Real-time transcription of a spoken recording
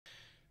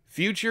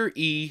Future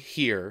E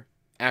here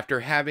after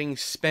having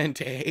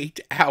spent 8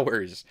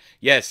 hours,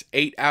 yes,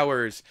 8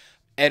 hours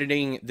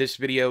editing this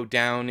video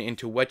down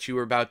into what you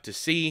were about to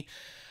see,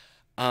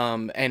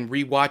 and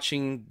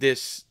rewatching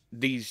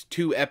these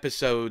 2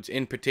 episodes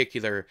in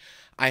particular.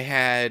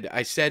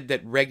 I said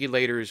that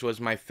Regulators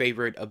was my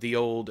favorite of the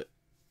old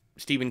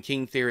Stephen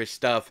King Theorist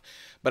stuff,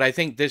 but I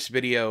think this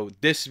video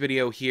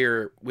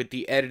here with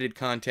the edited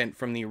content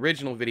from the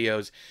original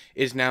videos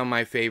is now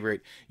my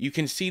favorite. You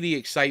can see the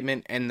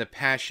excitement and the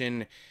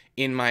passion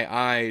in my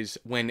eyes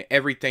when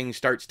everything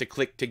starts to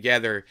click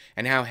together,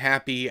 and how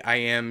happy I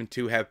am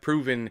to have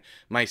proven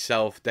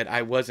myself that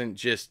I wasn't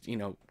just,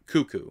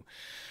 cuckoo.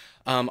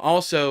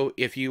 Also,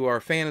 if you are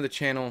a fan of the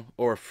channel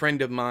or a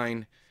friend of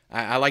mine,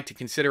 I like to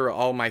consider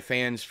all my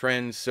fans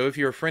friends, so if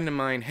you're a friend of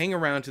mine, hang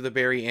around to the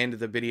very end of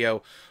the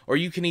video, or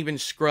you can even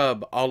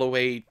scrub all the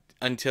way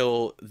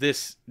until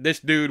this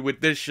dude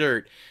with this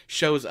shirt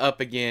shows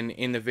up again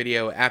in the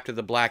video after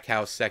the Black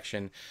House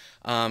section.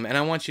 And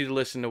I want you to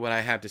listen to what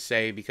I have to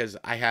say, because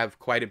I have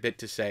quite a bit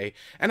to say,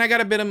 and I got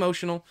a bit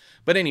emotional.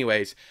 But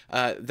anyways,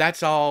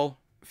 that's all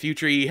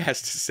Future E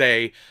has to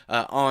say.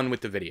 On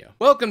with the video.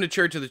 Welcome to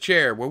Church of the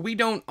Chair, where we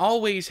don't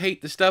always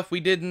hate the stuff we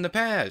did in the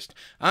past.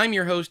 I'm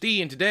your host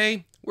E, and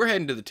today we're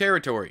heading to the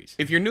territories.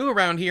 If you're new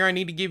around here, I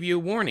need to give you a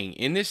warning.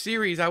 In this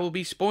series, I will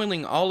be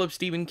spoiling all of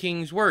Stephen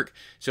King's work,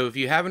 so if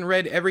you haven't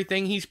read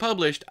everything he's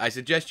published, I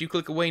suggest you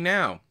click away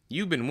now.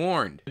 You've been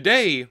warned.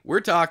 Today,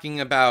 we're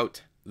talking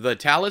about The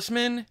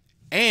Talisman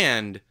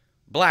and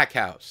Black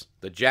House,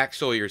 the Jack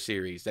Sawyer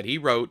series that he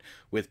wrote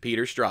with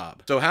Peter Straub.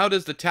 So how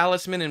does The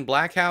Talisman and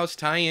Black House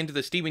tie into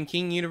the Stephen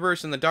King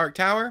universe and the Dark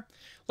Tower?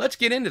 Let's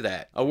get into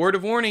that. A word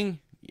of warning,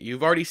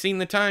 you've already seen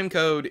the time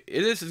code.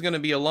 This is going to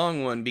be a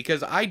long one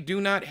because I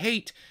do not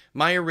hate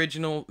my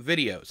original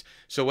videos.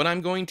 So what I'm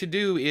going to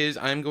do is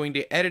I'm going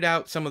to edit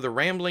out some of the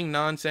rambling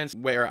nonsense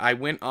where I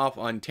went off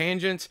on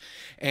tangents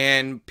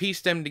and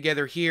piece them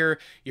together here.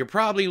 You're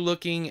probably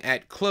looking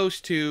at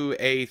close to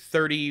a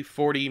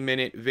 30-40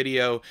 minute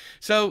video.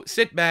 So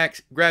sit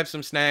back, grab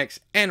some snacks,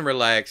 and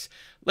relax.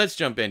 Let's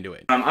jump into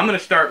it. I'm going to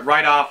start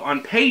right off.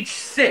 On page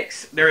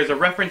 6, there is a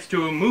reference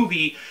to a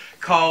movie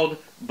called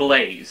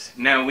Blaze.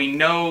 Now, we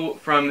know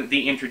from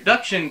the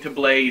introduction to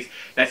Blaze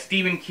that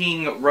Stephen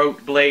King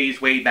wrote Blaze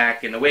way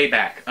back in the way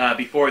back,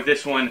 before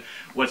this one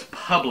was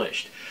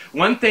published.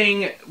 One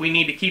thing we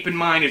need to keep in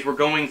mind as we're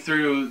going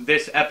through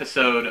this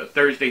episode of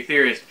Thursday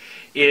Theorist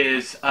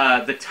is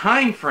the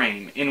time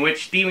frame in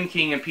which Stephen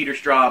King and Peter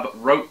Straub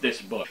wrote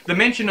this book. The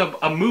mention of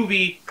a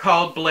movie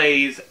called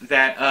Blaze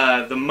that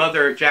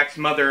Jack's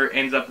mother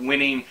ends up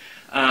winning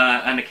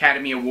an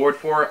Academy Award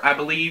for, I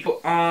believe.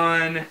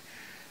 On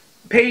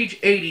page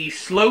 80,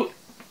 Sloat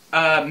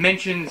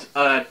mentions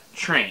a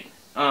train.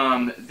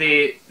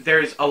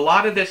 There's a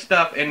lot of this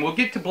stuff, and we'll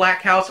get to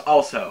Black House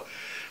also.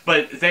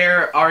 But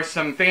there are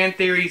some fan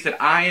theories that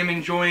I am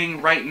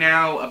enjoying right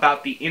now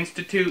about the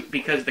Institute,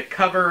 because the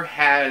cover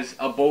has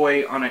a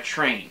boy on a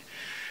train.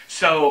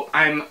 So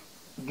I'm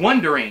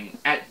wondering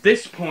at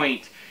this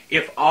point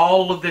if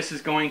all of this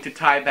is going to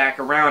tie back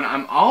around.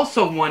 I'm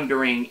also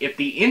wondering if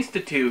the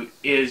Institute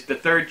is the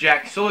third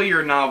Jack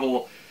Sawyer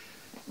novel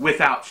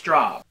without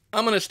Straub.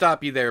 I'm going to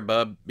stop you there,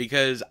 bub,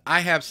 because I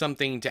have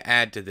something to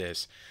add to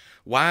this.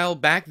 While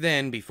back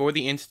then, before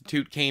the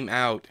Institute came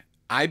out,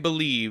 I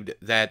believed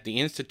that the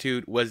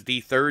Institute was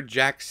the third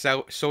Jack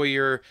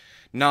Sawyer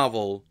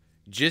novel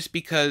just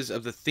because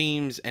of the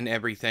themes and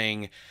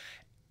everything,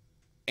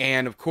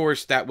 and of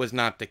course that was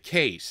not the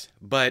case.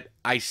 But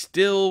I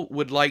still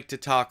would like to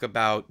talk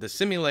about the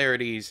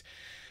similarities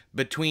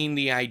between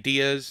the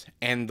ideas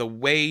and the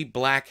way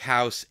Black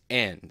House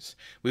ends.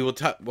 We will,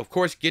 of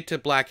course, get to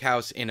Black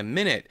House in a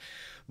minute,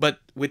 but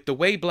with the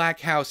way Black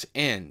House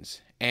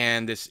ends,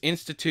 and this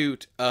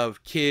institute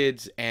of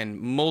kids and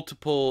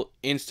multiple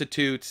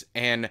institutes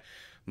and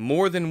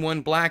more than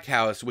one Black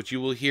House, which you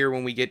will hear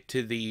when we get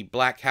to the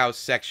Black House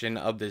section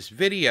of this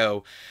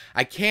video,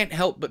 I can't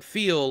help but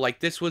feel like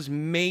this was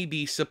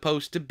maybe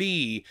supposed to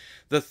be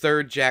the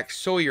third Jack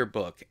Sawyer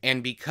book.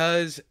 And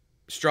because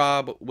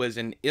Straub was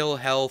in ill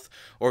health,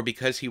 or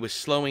because he was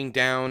slowing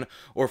down,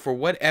 or for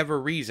whatever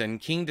reason,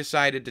 King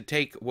decided to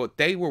take what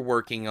they were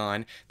working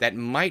on that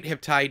might have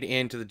tied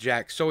into the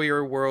Jack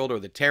Sawyer world or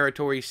the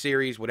Territory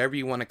series, whatever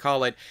you want to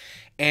call it,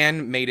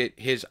 and made it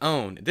his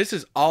own. This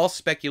is all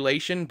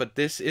speculation, but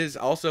this is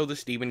also the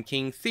Stephen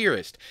King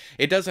Theorist.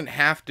 It doesn't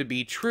have to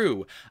be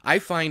true. I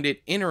find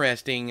it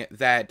interesting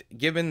that,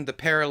 given the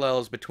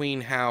parallels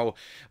between how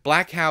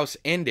Black House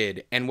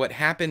ended and what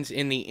happens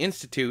in the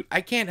Institute, I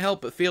can't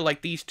help but feel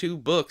like these 2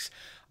 books,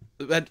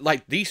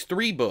 like these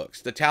 3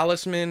 books, The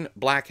Talisman,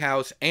 Black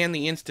House, and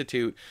the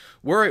Institute,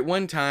 were at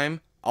one time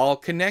all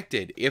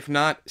connected, if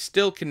not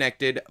still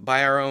connected,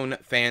 by our own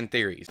fan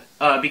theories.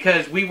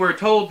 Because we were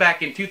told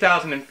back in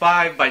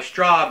 2005 by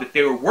Straub that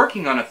they were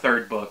working on a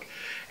 3rd book,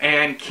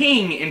 and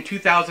King in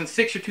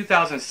 2006 or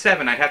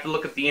 2007, I'd have to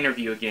look up the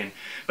interview again,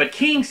 but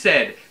King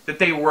said that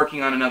they were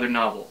working on another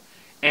novel.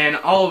 And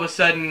all of a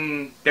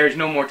sudden, there's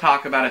no more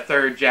talk about a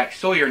 3rd Jack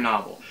Sawyer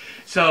novel.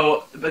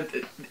 So, but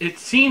it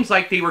seems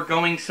like they were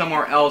going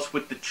somewhere else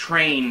with the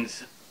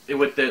trains,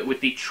 with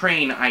the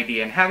train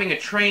idea, and having a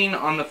train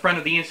on the front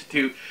of the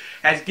institute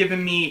has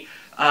given me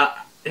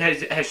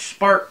has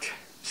sparked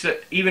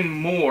even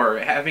more.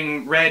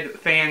 Having read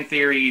fan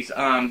theories,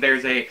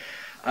 there's a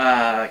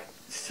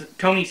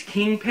Tony's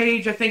King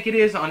page, I think it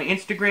is, on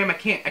Instagram. I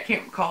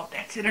can't recall if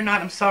that's it or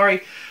not. I'm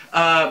sorry,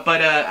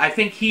 but I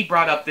think he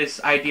brought up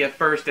this idea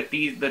first that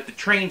the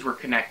trains were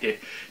connected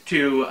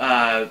to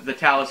the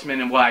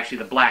Talisman and, well, actually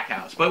the Black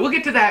House. But we'll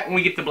get to that when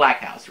we get to Black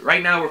House.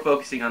 Right now we're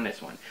focusing on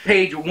this one.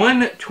 Page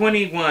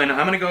 121. I'm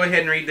going to go ahead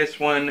and read this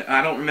one.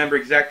 I don't remember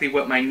exactly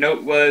what my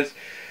note was.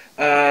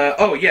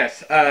 Oh,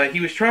 yes. He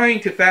was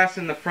trying to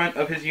fasten the front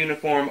of his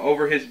uniform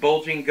over his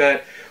bulging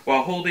gut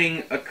while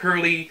holding a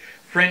curly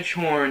French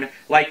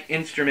horn-like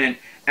instrument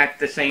at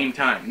the same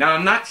time. Now,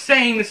 I'm not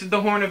saying this is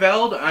the Horn of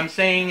Eld. I'm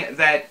saying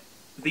that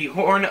the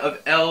Horn of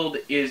Eld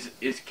is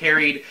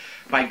carried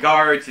by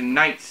guards and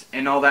knights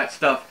and all that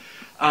stuff.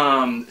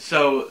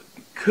 So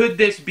could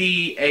this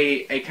be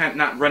a kind of,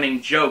 not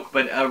running joke,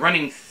 but a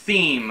running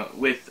theme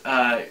with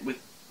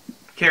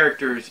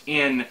characters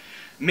in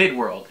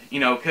Midworld?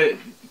 You know,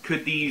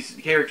 could these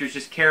characters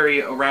just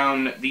carry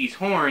around these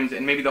horns,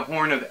 and maybe the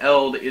Horn of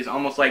Eld is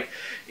almost like,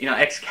 you know,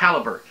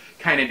 Excalibur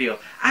kind of deal?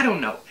 I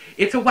don't know.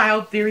 It's a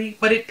wild theory,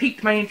 but it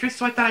piqued my interest,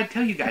 so I thought I'd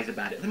tell you guys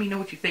about it. Let me know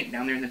what you think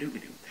down there in the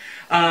doobly-doo.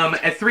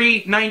 At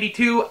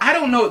 392, I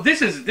don't know.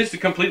 This is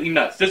completely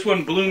nuts. This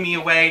one blew me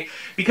away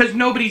because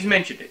nobody's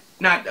mentioned it.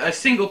 Not a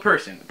single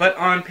person. But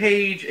on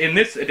page, in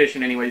this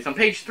edition anyways, on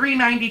page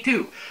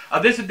 392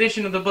 of this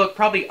edition of the book,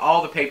 probably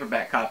all the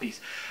paperback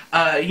copies,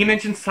 he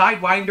mentions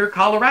Sidewinder,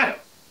 Colorado.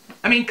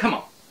 I mean, come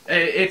on.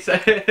 It's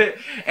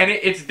and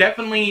it's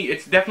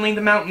definitely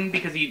the mountain,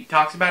 because he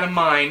talks about a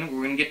mine.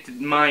 We're gonna get to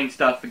mine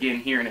stuff again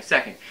here in a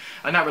second.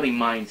 Not really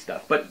mine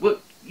stuff, but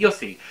you'll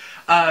see.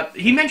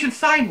 He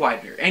mentions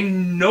Sidewinder,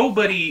 and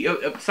nobody.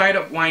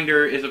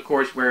 Sidewinder is, of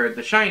course, where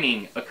The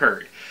Shining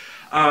occurred.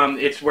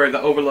 It's where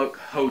the Overlook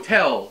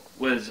Hotel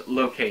was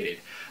located.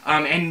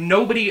 And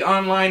nobody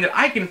online that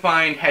I can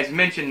find has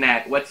mentioned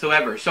that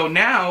whatsoever. So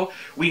now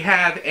we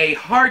have a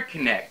hard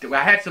connect.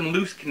 I had some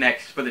loose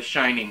connects for The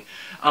Shining,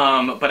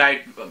 but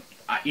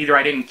either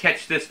I didn't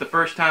catch this the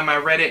first time I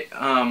read it,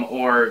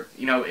 or,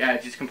 you know,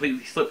 it just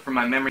completely slipped from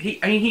my memory.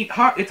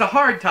 It's a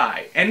hard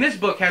tie, and this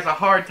book has a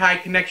hard tie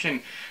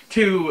connection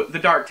to the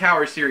Dark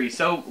Tower series.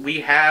 So we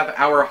have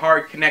our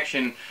hard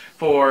connection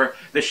for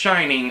The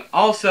Shining.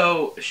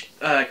 Also,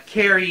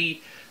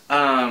 Carrie.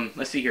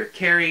 Let's see here.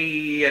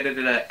 Carrie,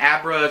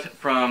 Abra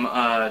from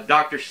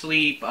Dr.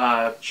 Sleep,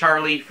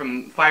 Charlie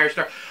from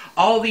Firestar.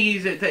 All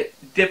these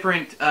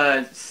different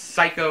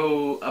psychic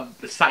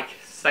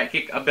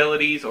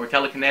abilities or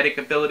telekinetic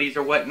abilities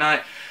or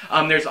whatnot.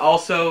 There's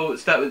also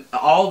stuff.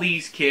 All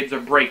these kids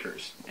are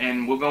breakers,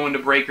 and we'll go into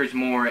breakers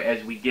more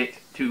as we get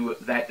to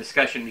that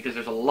discussion, because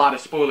there's a lot of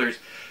spoilers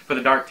for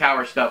the Dark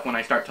Tower stuff when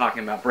I start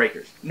talking about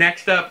breakers.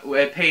 Next up,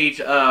 at page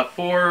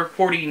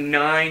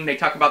 449, they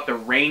talk about the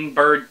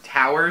Rainbird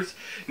Towers.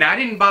 Now, I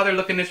didn't bother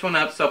looking this one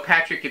up, so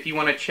Patrick, if you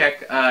want to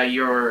check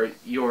your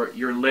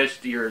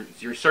list, your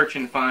search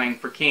and find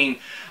for King,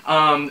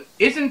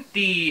 isn't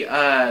the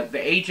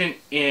agent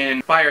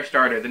in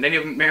Firestarter, the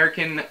Native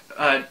American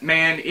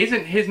man,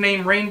 isn't his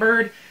name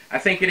Rainbird? I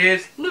think it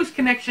is. Loose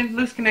connection,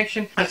 loose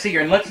connection. Let's see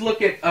here, and let's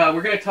look at,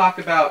 we're going to talk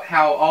about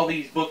how all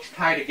these books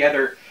tie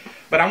together.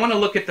 But I want to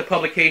look at the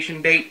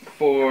publication date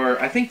for,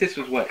 I think this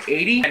was, what,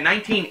 80?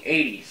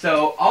 1980.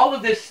 So all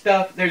of this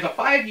stuff, there's a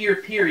 5-year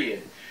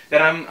period that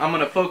I'm going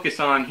to focus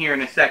on here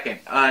in a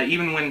second,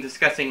 even when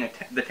discussing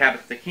the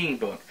Tabitha King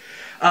book.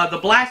 The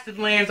Blasted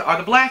Lands, are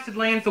the Blasted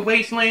Lands the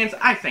Wastelands?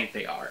 I think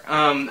they are.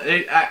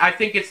 I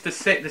think it's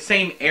the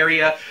same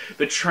area.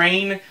 The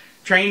trains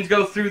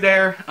go through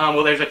there.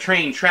 Well, there's a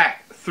train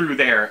track through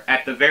there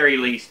at the very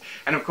least.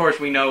 And of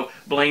course we know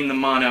Blaine the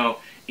Mono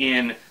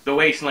in the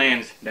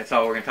Wastelands. That's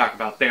all we're going to talk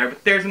about there.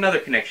 But there's another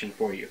connection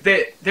for you.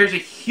 There's a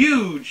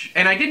huge,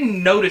 and I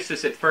didn't notice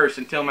this at first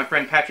until my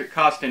friend Patrick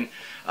Costin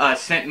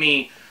sent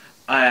me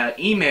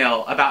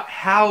email about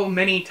how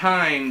many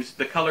times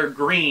the color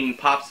green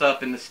pops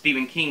up in the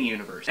Stephen King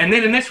universe. And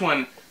then in this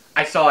one,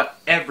 I saw it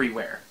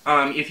everywhere.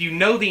 If you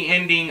know the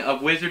ending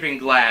of Wizard and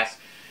Glass,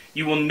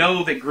 you will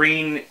know that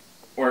green,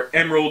 or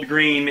emerald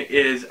green,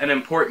 is an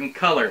important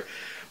color.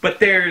 But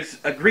there's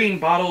green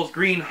bottles,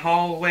 green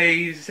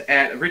hallways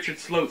at Richard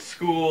Sloat's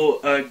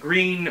school,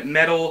 green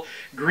metal,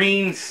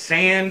 green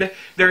sand.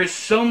 There is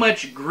so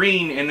much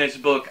green in this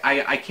book,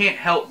 I can't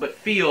help but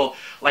feel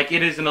like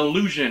it is an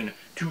allusion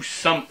to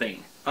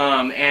something.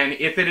 And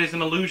if it is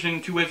an allusion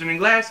to Wizard and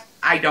Glass,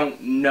 I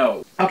don't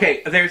know.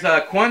 Okay, there's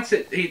a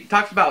Quonset. He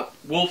talks about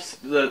wolves,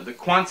 the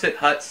Quonset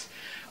huts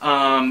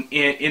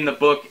in the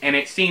book, and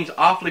it seems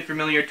awfully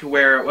familiar to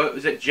where, what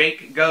was it,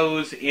 Jake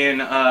goes in,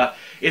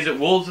 is it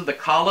Wolves of the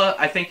Kala?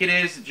 I think it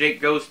is.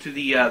 Jake goes to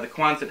the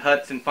Quonset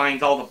huts and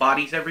finds all the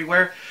bodies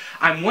everywhere.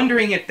 I'm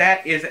wondering if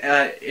that is,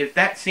 if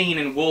that scene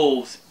in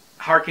Wolves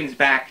harkens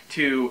back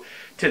to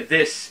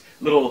this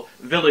little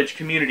village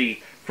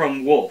community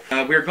from wolf.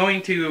 We're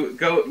going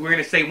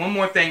to say one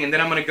more thing, and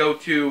then I'm going to go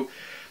to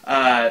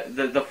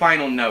the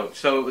final note.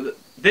 So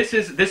this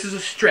is a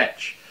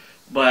stretch,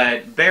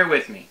 but bear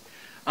with me.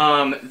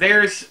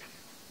 There's,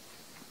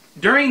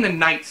 during the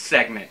night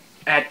segment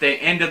at the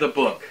end of the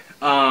book,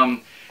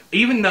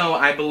 even though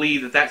I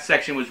believe that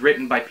section was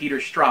written by Peter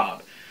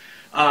Straub,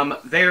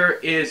 there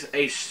is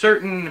a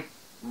certain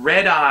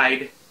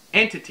red-eyed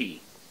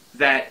entity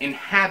that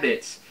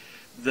inhabits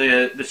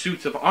the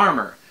suits of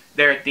armor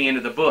there at the end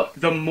of the book.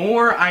 The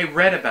more I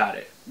read about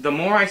it, the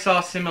more I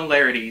saw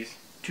similarities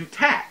to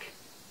Tack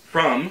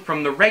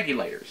from the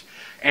Regulators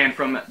and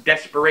from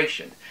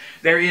Desperation.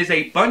 There is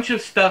a bunch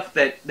of stuff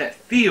that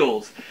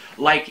feels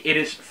like it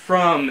is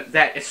from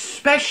that,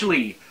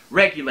 especially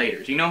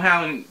Regulators. You know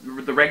how in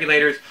the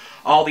Regulators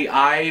all the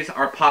eyes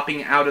are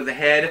popping out of the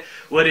head?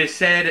 Well, it is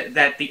said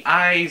that the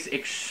eyes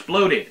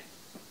exploded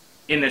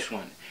in this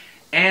one.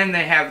 And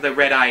they have the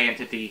red eye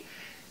entity.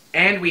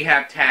 And we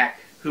have Tack,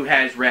 who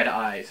has red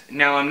eyes.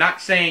 Now, I'm not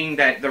saying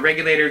that the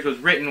Regulators was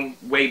written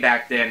way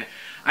back then.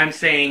 I'm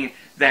saying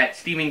that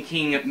Stephen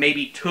King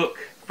maybe took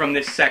from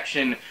this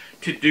section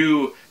to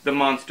do the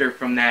monster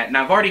from that. And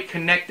I've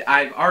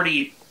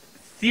already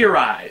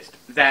theorized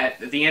that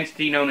the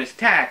entity known as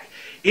Tack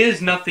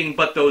is nothing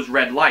but those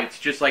red lights,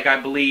 just like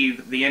I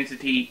believe the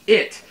entity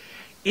It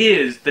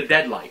is the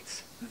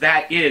deadlights.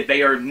 That is,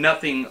 they are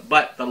nothing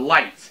but the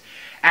lights.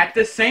 At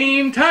the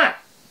same time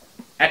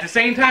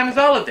as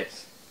all of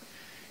this,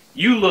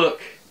 you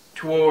look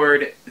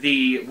toward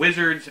the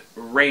wizard's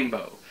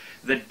rainbow,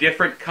 the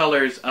different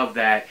colors of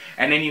that,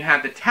 and then you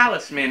have the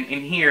talisman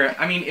in here.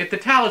 I mean, if the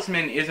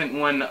talisman isn't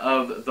one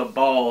of the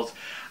balls,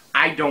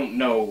 I don't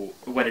know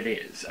what it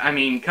is. I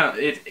mean,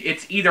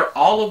 it's either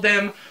all of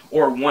them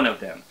or one of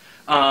them.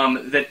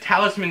 The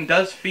talisman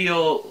does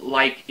feel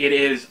like it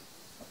is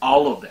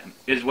all of them,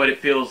 is what it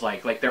feels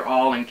like. Like they're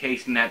all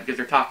encased in that, because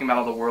they're talking about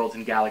all the worlds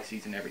and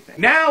galaxies and everything.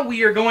 Now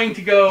we are going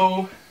to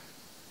go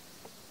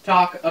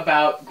talk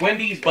about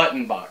Gwendy's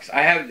button box.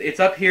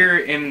 It's up here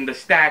in the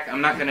stack.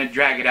 I'm not going to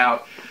drag it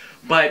out,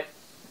 but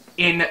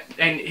and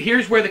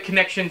here's where the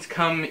connections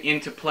come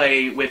into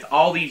play with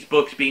all these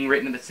books being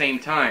written at the same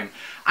time.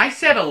 I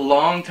said a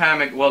long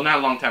time ago, well, not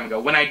a long time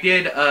ago, when I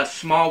did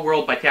Small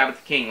World by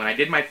Tabitha King, when I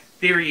did my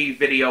theory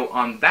video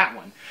on that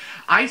one,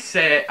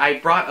 I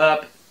brought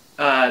up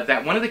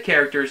that one of the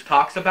characters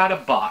talks about a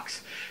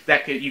box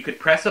that you could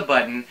press a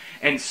button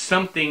and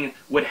something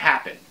would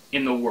happen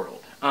in the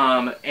world.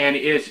 And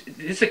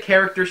it's a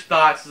character's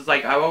thoughts. It's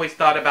like, I've always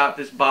thought about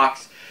this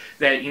box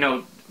that, you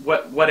know,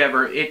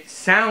 whatever. It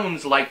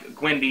sounds like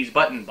Gwendy's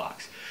button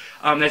box.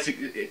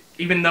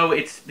 Even though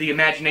it's the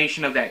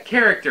imagination of that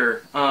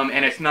character,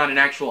 and it's not an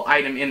actual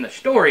item in the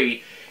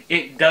story,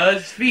 it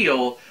does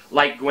feel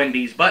like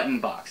Gwendy's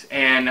button box.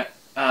 And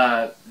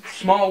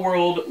Small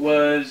World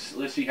was,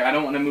 let's see here, I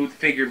don't want to move the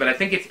figure, but I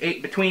think it's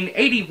between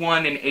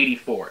 81 and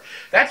 84.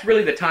 That's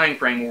really the time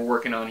frame we're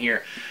working on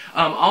here.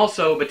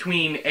 Also,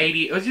 between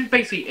it was just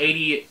basically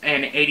 80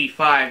 and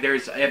 85,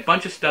 there's a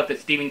bunch of stuff that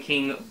Stephen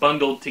King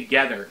bundled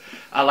together.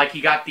 Like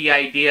he got the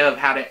idea of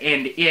how to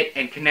end It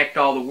and connect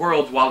all the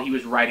worlds while he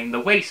was writing The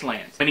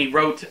Wastelands. When he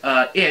wrote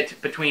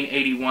It between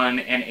 81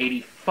 and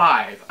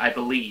 85, I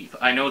believe.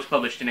 I know it's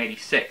published in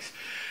 86.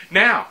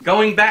 Now,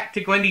 going back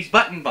to Gwendy's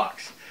button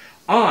box.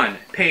 On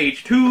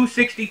page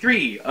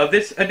 263 of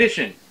this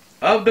edition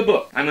of the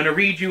book, I'm going to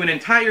read you an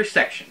entire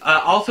section.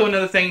 Also,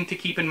 another thing to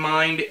keep in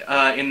mind,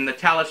 in the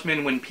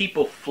talisman, when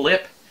people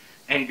flip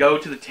and go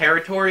to the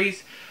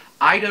territories,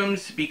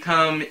 items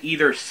become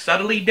either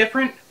subtly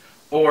different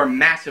or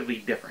massively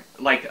different.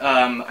 Like,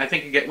 I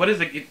think, what does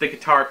the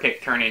guitar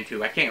pick turn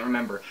into? I can't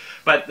remember.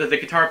 But the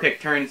guitar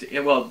pick turns,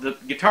 well, the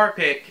guitar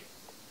pick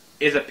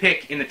is a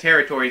pick in the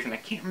territories, and I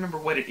can't remember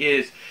what it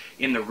is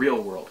in the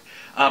real world.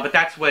 But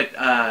that's what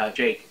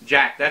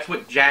that's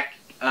what Jack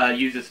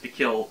uses to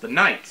kill the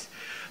knights.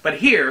 But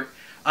here,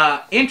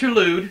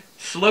 interlude,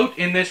 Sloat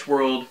in This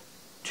World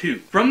 2.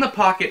 From the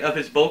pocket of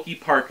his bulky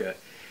parka,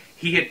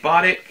 he had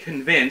bought it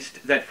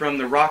convinced that from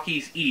the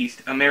Rockies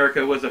east,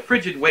 America was a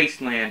frigid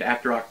wasteland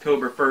after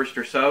October 1st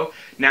or so.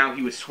 Now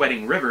he was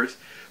sweating rivers.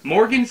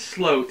 Morgan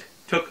Sloat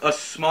took a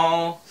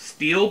small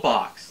steel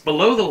box.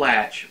 Below the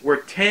latch were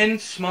 10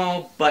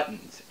 small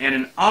buttons and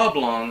an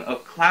oblong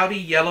of cloudy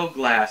yellow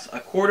glass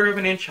 1/4 of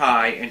an inch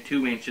high and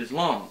 2 inches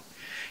long.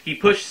 He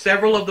pushed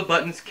several of the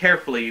buttons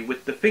carefully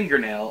with the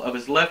fingernail of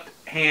his left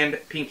hand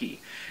pinky,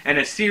 and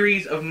a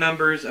series of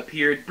numbers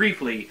appeared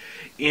briefly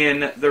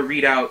in the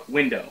readout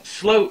window.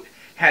 Sloat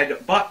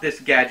had bought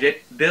this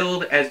gadget,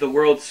 billed as the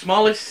world's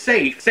smallest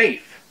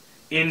safe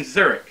in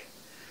Zurich.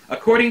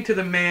 According to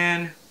the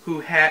man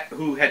who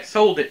had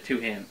sold it to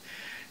him,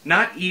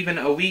 not even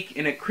a week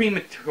in a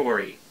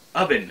crematory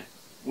oven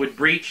would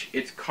breach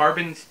its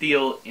carbon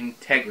steel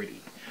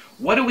integrity.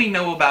 What do we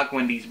know about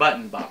Gwendy's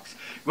button box?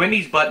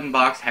 Gwendy's button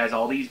box has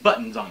all these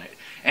buttons on it,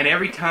 and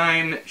every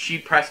time she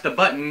pressed a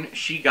button,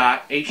 she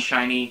got a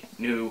shiny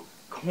new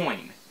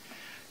coin.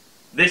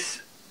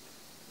 This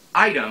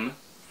item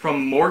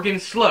from Morgan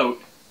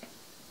Sloat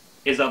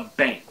is a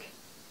bank.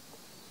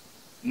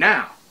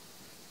 Now,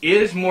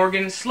 is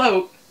Morgan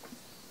Sloat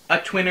a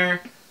twinner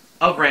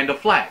of Randall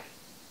Flagg?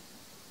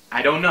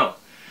 I don't know.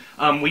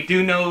 We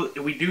do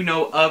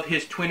know of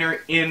his twinner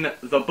in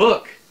the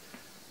book,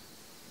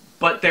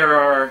 but there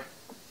are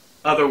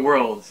other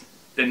worlds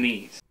than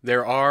these.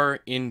 There are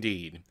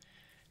indeed.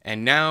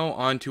 And now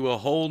on to a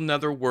whole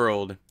nother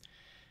world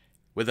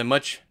with a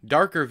much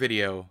darker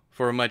video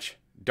for a much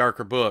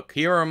darker book.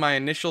 Here are my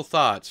initial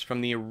thoughts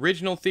from the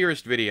original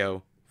Theorist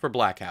video for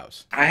Black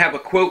House. I have a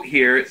quote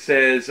here. It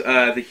says,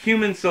 the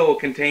human soul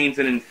contains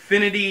an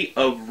infinity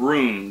of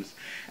rooms.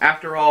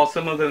 After all,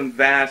 some of them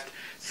vast,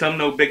 some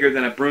no bigger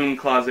than a broom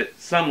closet,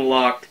 some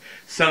locked,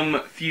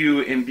 some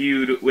few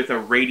imbued with a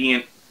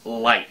radiant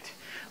light.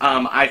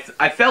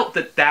 I felt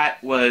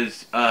that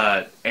was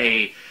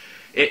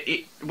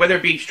whether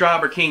it be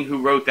Straub or King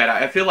who wrote that,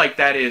 I feel like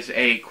that is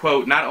a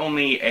quote, not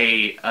only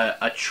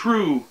a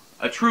true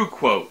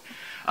quote,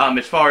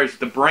 as far as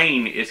the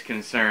brain is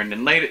concerned,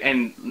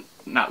 and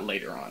not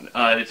later on.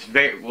 It's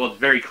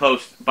very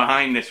close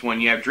behind this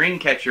one. You have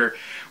Dreamcatcher,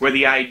 where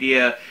the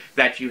idea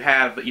that you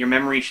have your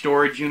memory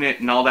storage unit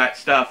and all that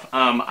stuff.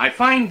 I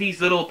find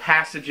these little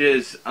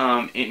passages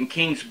in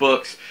King's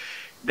books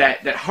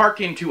that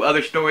harken to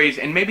other stories,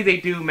 and maybe they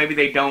do, maybe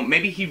they don't.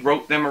 Maybe he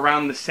wrote them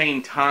around the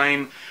same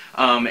time,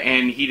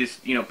 and he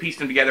just, pieced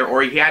them together,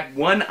 or he had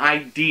one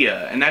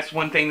idea. And that's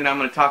one thing that I'm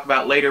going to talk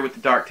about later with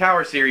the Dark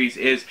Tower series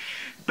is,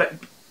 but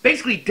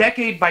basically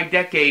decade by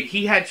decade,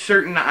 he had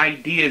certain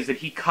ideas that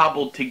he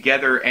cobbled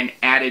together and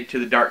added to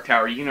the Dark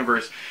Tower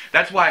universe.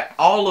 That's why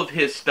all of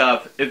his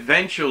stuff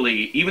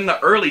eventually, even the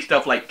early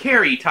stuff like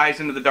Carrie, ties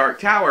into the Dark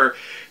Tower,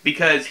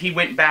 because he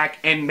went back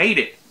and made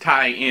it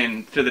tie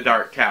in to the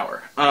Dark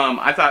Tower.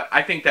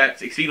 I think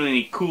that's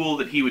exceedingly cool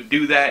that he would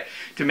do that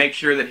to make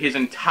sure that his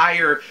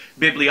entire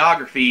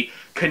bibliography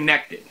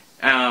connected.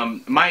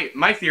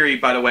 My theory,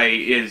 by the way,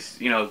 is,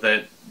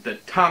 the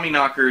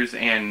Tommyknockers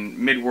and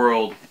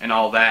Midworld and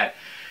all that,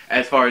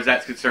 as far as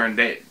that's concerned,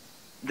 well,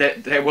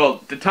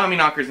 the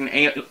Tommyknockers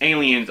and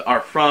aliens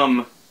are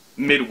from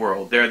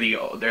Midworld. They're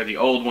the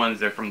old ones.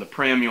 They're from the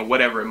Prim,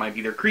 whatever it might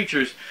be. They're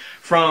creatures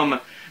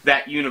from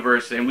that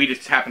universe, and we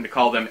just happen to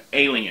call them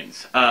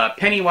aliens.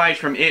 Pennywise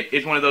from It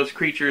is one of those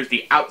creatures.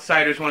 The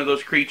Outsider is one of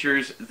those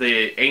creatures.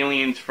 The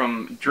aliens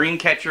from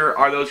Dreamcatcher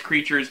are those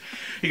creatures,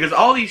 because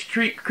all these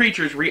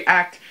creatures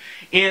react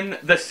in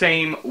the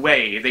same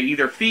way. They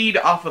either feed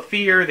off of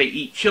fear, they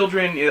eat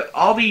children.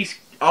 All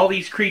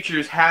these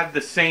creatures have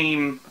the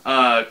same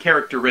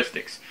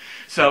characteristics.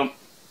 So,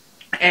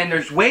 and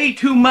there's way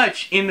too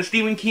much in the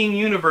Stephen King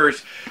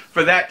universe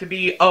for that to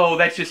be, oh,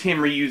 that's just him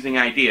reusing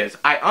ideas.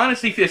 I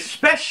honestly feel,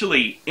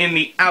 especially in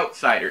The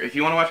Outsider, if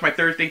you want to watch my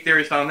Thursday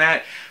Theorist on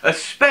that,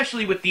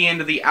 especially with the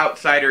end of The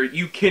Outsider,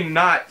 you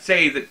cannot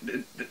say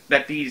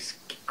that these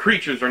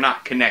creatures are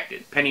not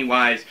connected.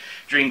 Pennywise,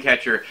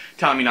 Dreamcatcher,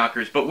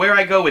 Tommyknockers. But where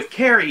I go with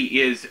Carrie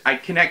is, I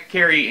connect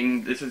Carrie,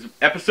 and this is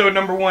episode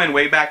number 1,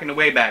 way back in the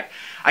way back.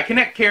 I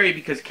connect Carrie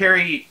because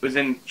Carrie was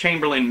in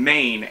Chamberlain,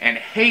 Maine, and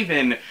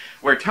Haven,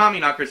 where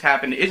Tommyknockers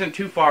happened, isn't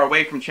too far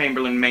away from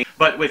Chamberlain, Maine.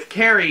 But with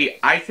Carrie,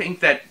 I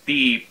think that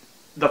the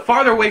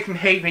farther away from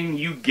Haven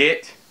you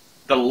get,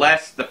 the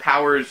less the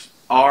powers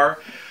are,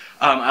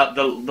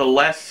 the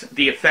less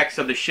the effects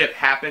of the ship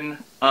happen.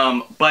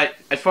 But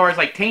as far as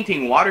like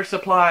tainting water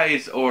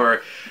supplies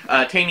or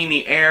tainting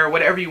the air,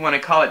 whatever you want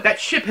to call it, that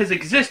ship has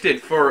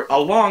existed for a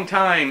long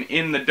time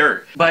in the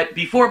dirt. But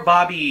before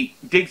Bobby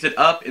digs it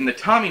up in the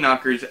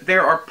Tommyknockers,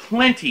 there are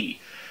plenty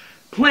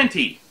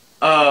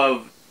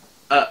of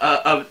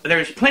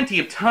there's plenty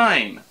of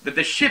time that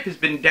the ship has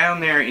been down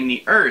there in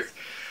the earth.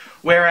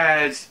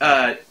 Whereas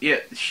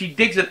she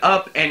digs it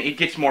up and it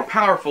gets more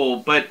powerful,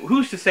 but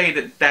who's to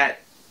say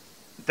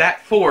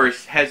that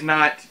force has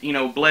not,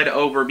 bled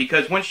over?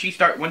 Because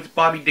once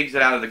Bobby digs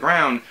it out of the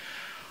ground,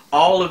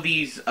 all of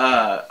these,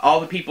 all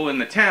the people in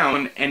the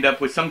town end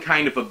up with some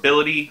kind of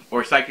ability,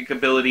 or psychic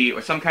ability,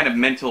 or some kind of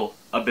mental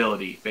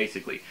ability,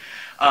 basically.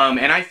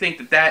 And I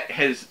think that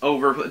has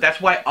that's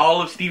why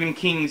all of Stephen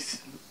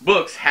King's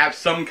books have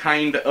some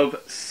kind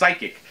of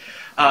psychic.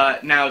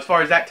 Now, as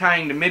far as that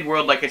tying to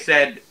Midworld, like I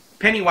said,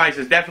 Pennywise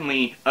is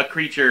definitely a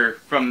creature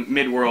from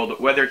Midworld,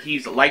 whether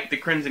he's like the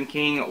Crimson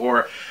King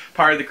or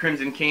part of the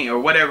Crimson King or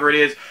whatever it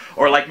is,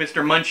 or like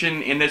Mr.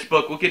 Munchin in this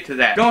book. We'll get to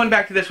that. Going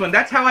back to this one,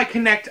 that's how I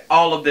connect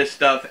all of this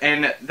stuff,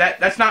 and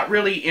that's not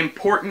really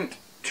important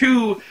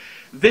to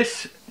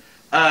this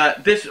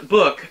this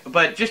book,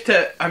 but just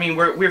to,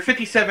 we're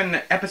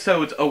 57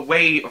 episodes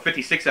away, or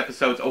 56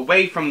 episodes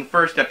away from the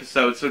first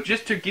episode, so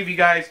just to give you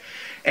guys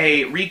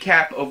a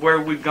recap of where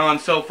we've gone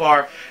so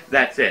far,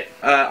 that's it.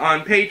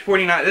 On page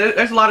 49,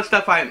 there's a lot of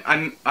stuff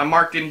I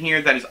marked in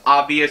here that is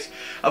obvious.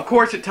 Of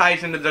course, it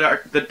ties into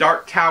the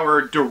Dark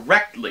Tower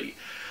directly,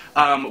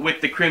 with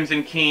the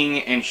Crimson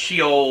King and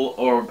Sheol,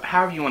 or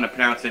however you want to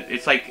pronounce it.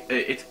 It's like,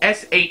 it's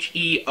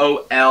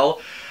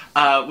S-H-E-O-L,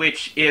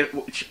 which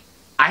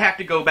I have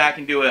to go back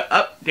and do an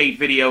update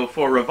video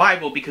for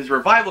Revival, because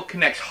Revival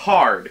connects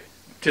hard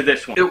to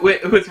this one.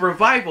 With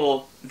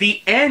Revival,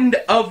 the end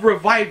of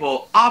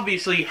Revival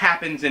obviously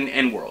happens in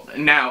Endworld.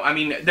 Now, I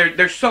mean,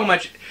 there's so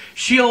much.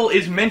 Sheol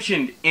is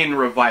mentioned in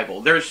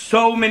Revival. There's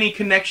so many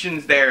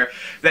connections there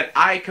that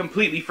I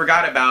completely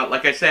forgot about.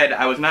 Like I said,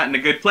 I was not in a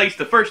good place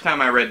the first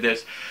time I read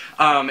this.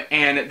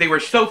 And they were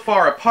so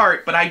far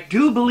apart, but I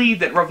do believe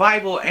that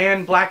Revival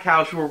and Black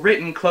House were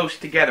written close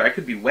together. I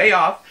could be way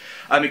off.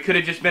 It could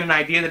have just been an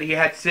idea that he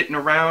had sitting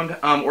around,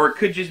 or it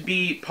could just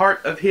be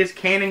part of his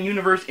canon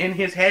universe in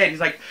his head. He's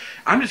like,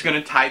 I'm just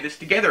going to tie this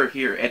together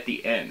here at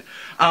the end.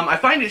 I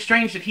find it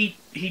strange that he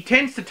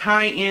tends to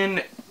tie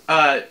in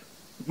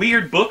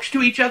weird books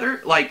to each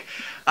other. Like,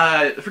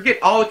 forget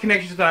all the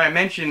connections that I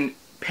mentioned.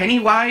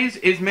 Pennywise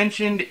is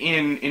mentioned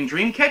in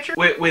Dreamcatcher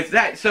with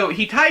that. So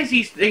he ties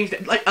these things,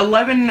 like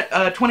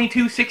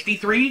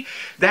 11/22/63,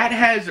 that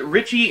has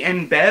Richie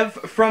and Bev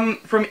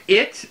from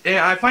It. And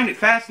I find it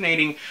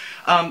fascinating.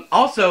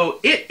 Also,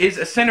 It is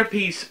a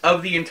centerpiece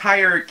of the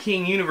entire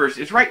King universe.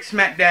 It's right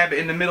smack dab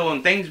in the middle,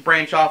 and things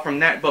branch off from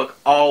that book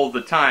all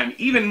the time.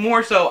 Even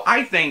more so,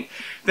 I think,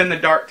 than the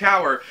Dark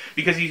Tower,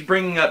 because he's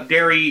bringing up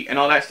Derry and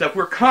all that stuff.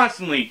 We're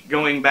constantly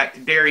going back to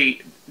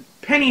Derry.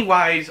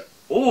 Pennywise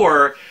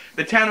or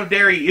the town of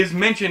Derry is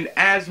mentioned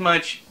as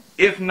much,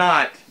 if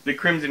not the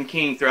Crimson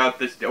King throughout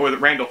this, or the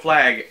Randall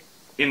Flagg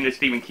in the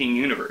Stephen King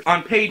universe.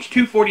 On page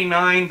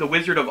 249, the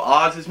Wizard of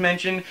Oz is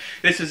mentioned.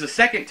 This is the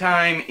second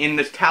time in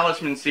this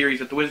Talisman series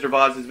that the Wizard of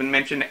Oz has been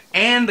mentioned,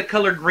 and the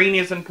color green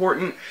is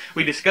important.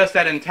 We discussed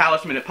that in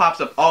Talisman. It pops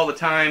up all the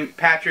time.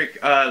 Patrick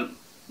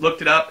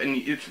looked it up, and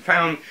it's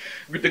found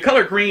the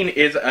color green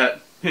is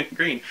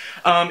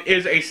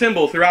is a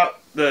symbol throughout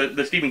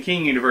the Stephen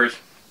King universe.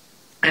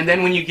 And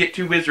then when you get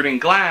to Wizard and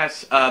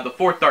Glass, the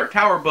fourth Dark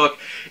Tower book,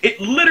 it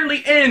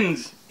literally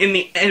ends in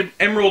the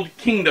Emerald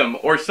Kingdom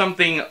or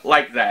something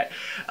like that,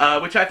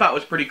 which I thought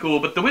was pretty cool.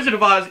 But the Wizard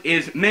of Oz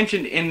is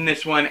mentioned in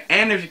this one,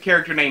 and there's a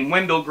character named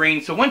Wendell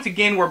Green. So once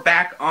again, we're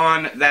back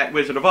on that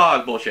Wizard of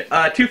Oz bullshit.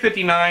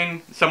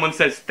 259, someone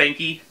says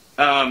thanky,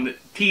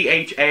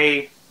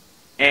 T-H-A-N-K-E-E.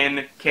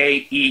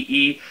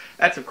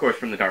 That's, of course,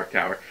 from the Dark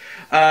Tower.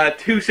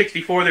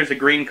 264, there's a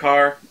green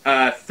car.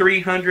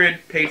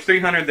 300, page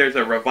 300, there's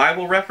a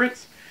Revival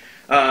reference.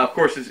 Of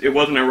course, it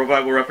wasn't a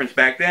Revival reference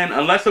back then,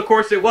 unless, of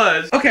course, it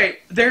was. Okay,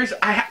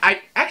 I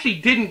actually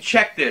didn't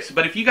check this,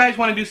 but if you guys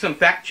want to do some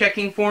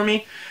fact-checking for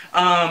me,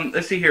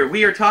 let's see here.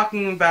 We are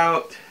talking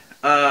about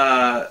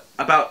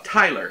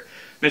Tyler,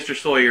 Mr.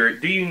 Sawyer.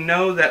 Do you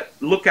know that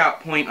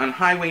lookout point on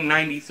Highway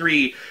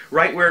 93,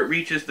 right where it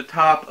reaches the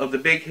top of the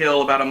big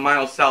hill about a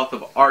mile south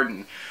of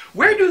Arden?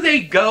 Where do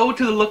they go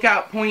to the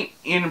lookout point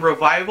in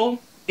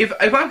Revival? If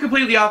I'm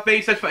completely off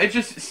base, that's fine. It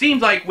just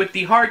seems like with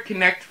the hard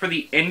connect for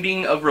the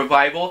ending of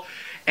Revival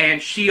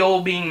and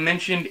Sheol being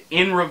mentioned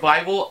in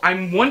Revival,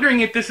 I'm wondering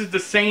if this is the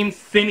same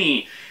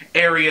Thinny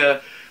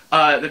area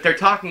that they're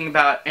talking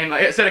about. And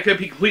like I said, I could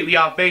be completely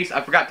off base. I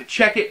forgot to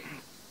check it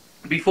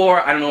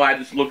before. I don't know, I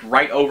just looked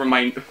right over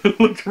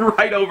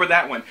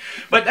that one.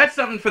 But that's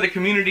something for the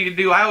community to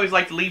do. I always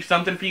like to leave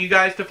something for you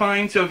guys to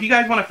find. So if you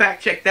guys want to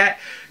fact check that,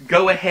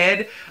 go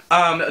ahead.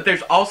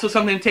 There's also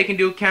something to take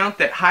into account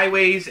that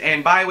highways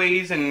and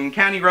byways and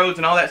county roads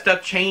and all that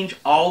stuff change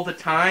all the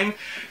time.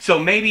 So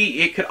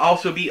maybe it could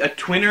also be a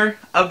twinner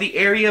of the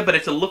area, but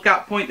it's a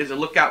lookout point. There's a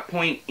lookout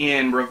point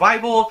in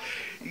Revival.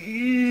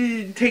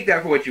 Take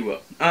that for what you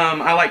will.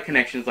 I like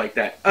connections like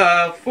that.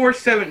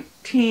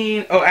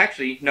 417, oh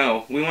actually,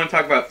 no, we want to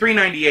talk about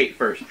 398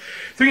 first.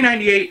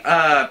 398,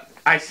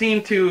 I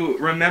seem to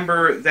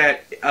remember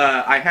that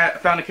I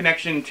found a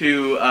connection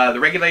to the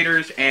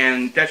Regulators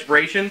and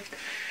Desperation.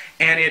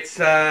 And it's,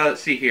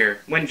 let's see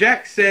here. When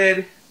Jack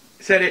said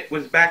it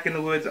was back in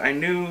the woods, I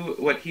knew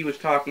what he was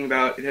talking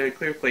about. It had a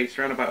clear place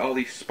surrounded by all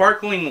these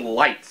sparkling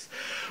lights.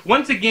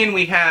 Once again,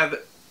 we have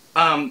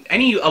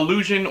any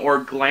illusion or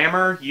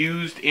glamour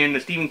used in the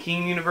Stephen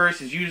King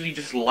universe is usually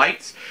just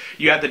lights.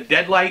 You have the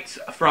deadlights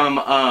from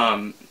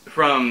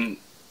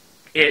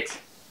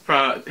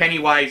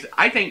Pennywise.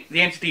 I think the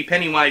entity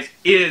Pennywise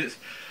is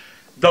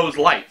those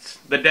lights,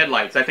 the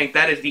deadlights. I think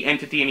that is the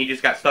entity, and he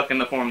just got stuck in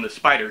the form of the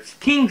spider.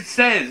 King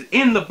says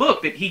in the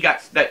book that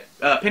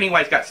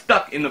Pennywise got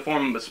stuck in the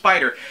form of a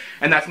spider,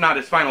 and that's not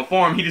his final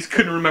form. He just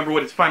couldn't remember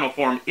what his final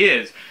form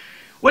is.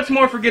 What's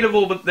more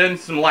forgettable than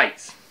some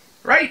lights,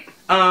 right?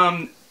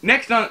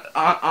 Next on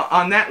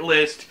that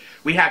list,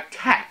 we have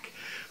Tack,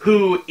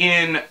 who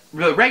in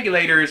the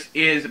Regulators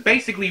is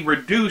basically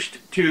reduced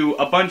to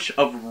a bunch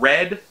of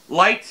red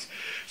lights.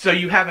 So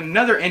you have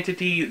another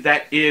entity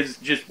that is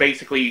just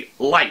basically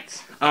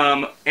lights.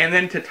 And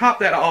then to top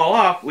that all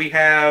off, we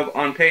have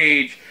on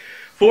page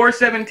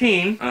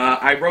 417,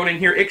 I wrote in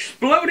here,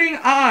 exploding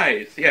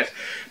eyes. Yes,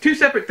 two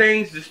separate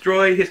things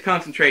destroy his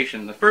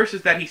concentration. The first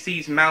is that he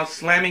sees Mouse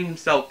slamming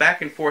himself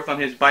back and forth on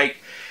his bike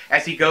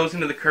as he goes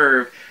into the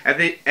curve,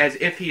 as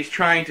if he's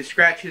trying to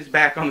scratch his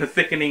back on the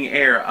thickening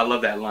air. I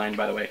love that line,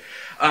 by the way.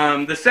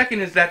 The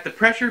second is that the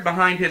pressure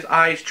behind his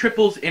eyes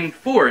triples in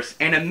force,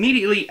 and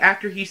immediately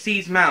after he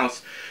sees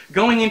Mouse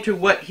going into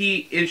what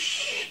is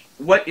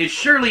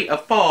surely a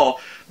fall,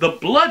 the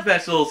blood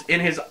vessels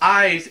in his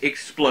eyes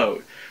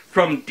explode.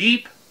 From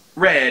deep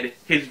red,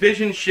 his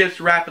vision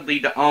shifts rapidly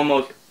to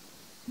almost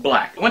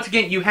black. Once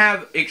again, you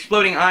have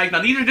exploding eyes.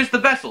 Now, these are just the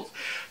vessels,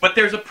 but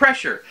there's a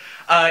pressure.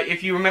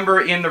 If you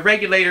remember in the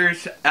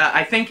Regulators,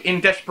 I think in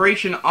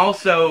Desperation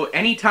also,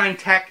 anytime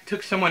Tack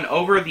took someone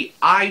over, the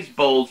eyes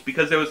bulged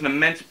because there was an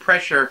immense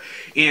pressure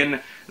in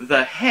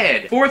the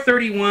head.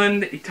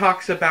 431, he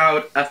talks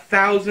about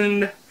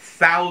 1,000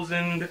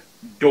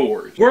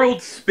 doors.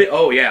 Worlds spin,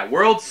 oh yeah,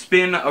 worlds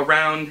spin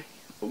around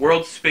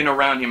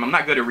him. I'm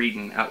not good at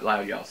reading out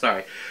loud, y'all,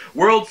 sorry.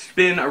 Worlds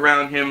spin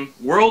around him,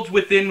 worlds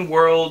within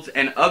worlds,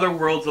 and other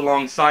worlds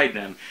alongside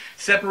them,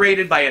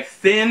 separated by a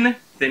thin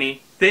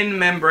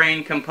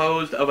membrane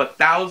composed of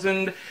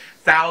 1,000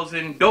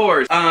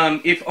 doors.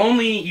 If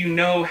only you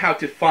know how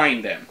to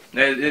find them.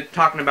 It's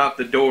talking about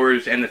the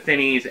doors and the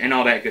thinnies and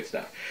all that good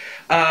stuff.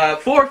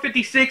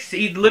 456,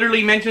 he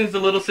literally mentions the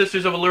Little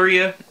Sisters of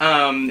Illyria.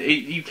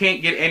 You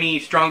can't get any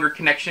stronger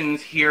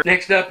connections here.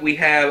 Next up, we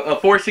have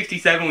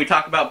 467. We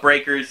talk about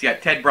Breakers. You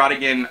got Ted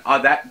Brodigan,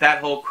 that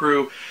whole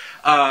crew.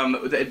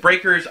 The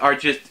Breakers are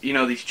just, you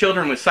know, these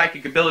children with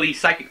psychic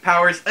abilities, psychic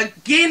powers.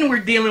 Again, we're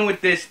dealing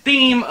with this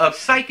theme of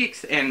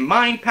psychics and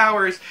mind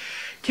powers.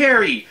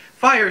 Carrie,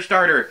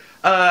 Firestarter,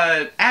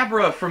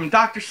 Abra from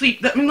Dr.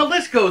 Sleep. I mean, the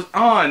list goes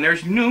on.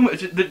 There's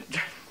numerous...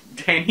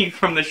 Danny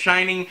from The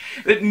Shining,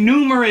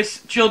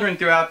 numerous children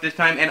throughout this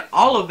time, and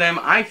all of them,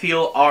 I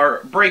feel,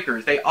 are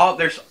breakers.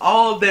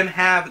 All of them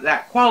have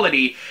that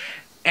quality,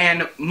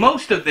 and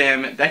most of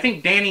them, I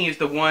think Danny is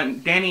the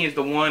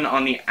one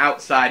on the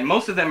outside.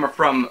 Most of them are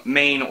from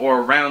Maine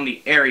or around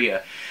the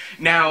area.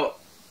 Now,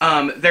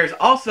 there's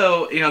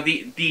also, you know,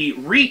 the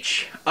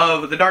reach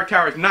of the Dark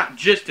Tower is not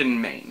just in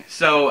Maine.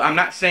 So I'm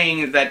not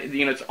saying that,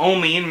 you know, it's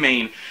only in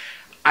Maine.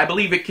 I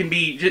believe it can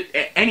be just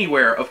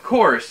anywhere, of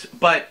course,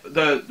 but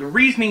the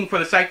reasoning for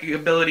the psychic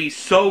ability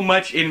so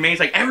much in Maine is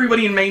like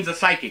everybody in Maine's a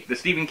psychic. The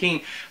Stephen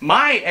King,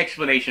 my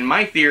explanation,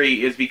 my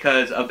theory is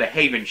because of the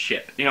Haven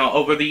ship. You know,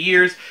 over the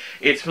years,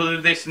 it's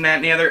this and that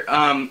and the other.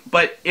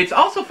 But it's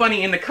also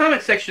funny, in the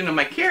comment section of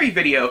my Carrie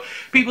video,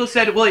 people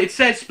said, well, it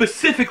says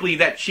specifically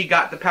that she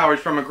got the powers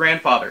from her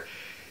grandfather.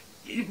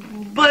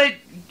 But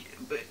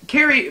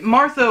Carrie,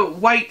 Martha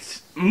White's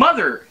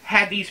mother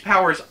had these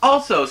powers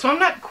also, so I'm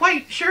not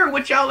quite sure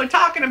what y'all are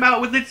talking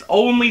about with it's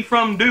only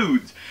from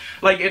dudes.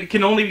 Like, it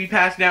can only be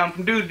passed down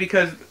from dudes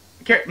because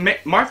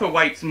Martha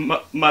White's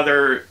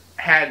mother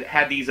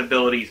had these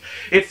abilities.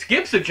 It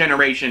skips a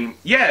generation,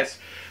 yes,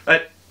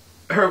 but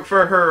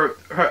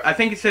I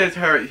think it says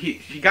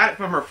she got it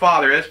from her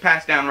father. That's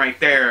passed down right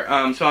there.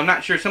 So I'm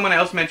not sure. Someone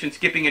else mentioned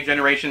skipping a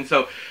generation,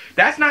 so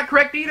that's not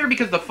correct either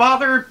because the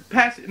father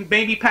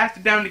maybe passed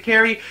it down to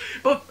Carrie.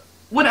 But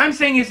what I'm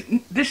saying is,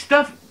 this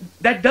stuff,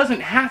 that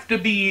doesn't have to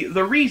be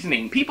the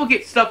reasoning. People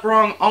get stuff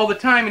wrong all the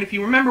time, and if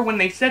you remember when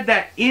they said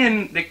that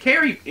in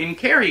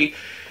Carrie,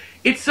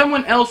 it's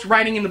someone else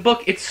writing in the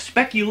book. It's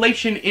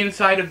speculation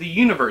inside of the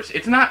universe.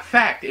 It's not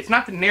fact. It's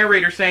not the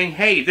narrator saying,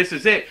 hey, this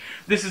is it.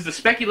 This is the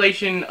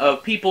speculation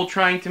of people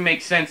trying to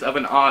make sense of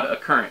an odd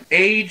occurrence.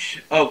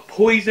 Age of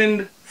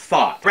poisoned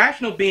thought.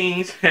 Rational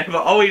beings have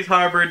always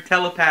harbored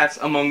telepaths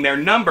among their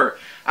number.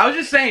 I was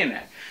just saying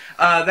that.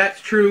 That's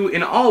true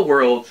in all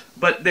worlds,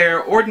 but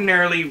they're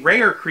ordinarily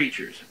rare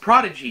creatures,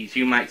 prodigies,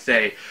 you might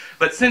say.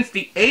 But since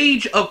the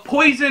age of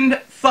poisoned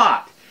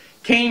thought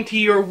came to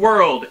your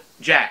world,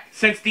 Jack,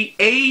 since the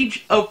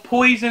age of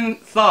poisoned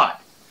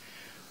thought,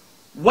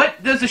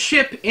 what does a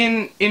ship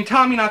in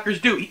Tommyknockers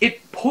do?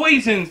 It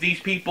poisons these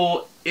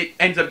people. It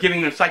ends up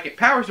giving them psychic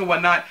powers and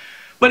whatnot,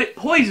 but it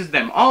poisons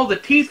them. All the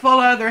teeth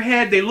fall out of their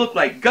head. They look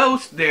like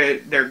ghosts.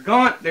 They're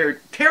gaunt. They're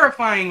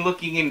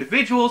terrifying-looking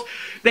individuals.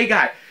 They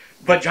got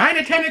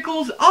vagina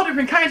tentacles, all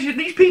different kinds of shit.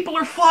 These people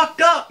are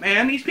fucked up,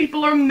 man. These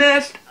people are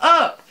messed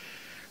up.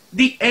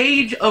 The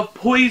age of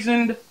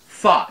poisoned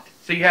thought.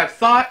 So you have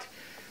thought,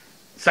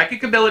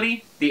 psychic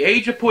ability, the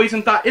age of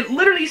poisoned thought. It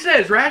literally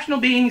says,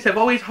 rational beings have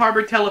always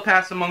harbored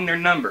telepaths among their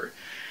number.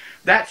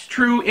 That's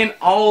true in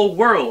all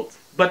worlds,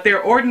 but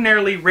they're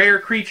ordinarily rare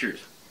creatures.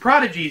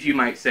 Prodigies, you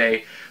might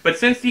say. But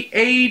since the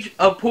age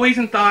of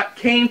poisoned thought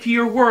came to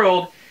your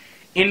world,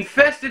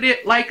 infested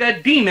it like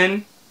a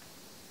demon,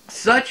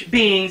 such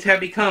beings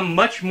have become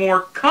much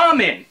more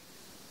common.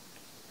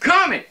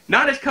 Common!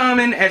 Not as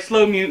common as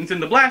slow mutants in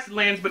the Blasted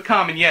Lands, but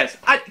common, yes.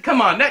 Come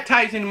on, that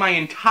ties into my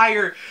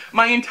entire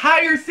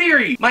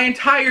theory. My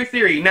entire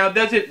theory. Now,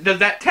 does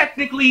that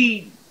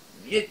technically...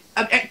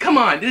 come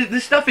on,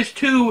 this stuff is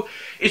too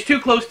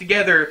close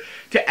together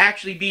to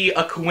actually be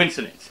a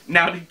coincidence.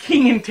 Now, did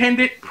King intend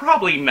it?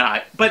 Probably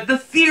not. But the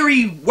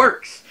theory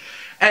works.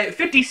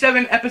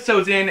 57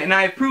 episodes in, and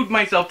I have proved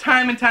myself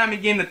time and time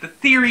again that the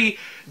theory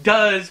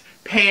does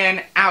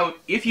pan out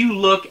if you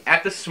look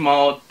at the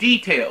small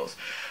details.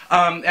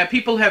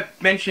 People have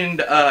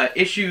mentioned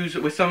issues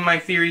with some of my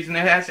theories in the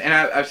past, and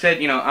I've said,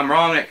 you know, I'm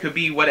wrong, it could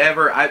be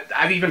whatever.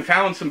 I've even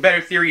found some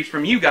better theories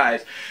from you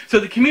guys.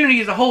 So the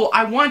community as a whole,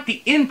 I want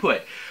the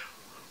input.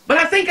 But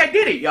I think I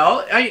did it,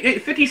 y'all.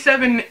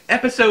 57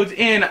 episodes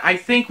in, I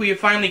think we have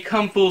finally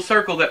come full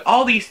circle that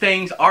all these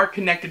things are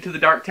connected to the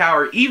Dark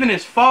Tower, even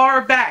as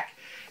far back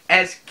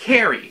as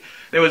Carrie.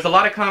 There was a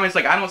lot of comments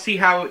like, I don't see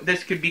how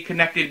this could be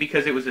connected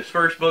because it was his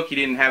first book, he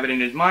didn't have it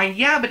in his mind.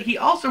 Yeah, but he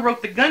also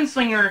wrote The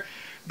Gunslinger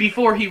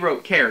before he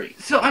wrote Carrie.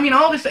 So, I mean,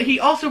 all this, he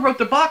also wrote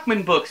the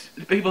Bachman books.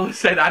 People have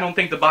said, I don't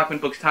think the Bachman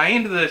books tie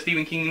into the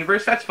Stephen King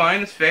universe. That's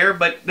fine, that's fair,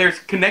 but there's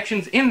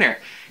connections in there.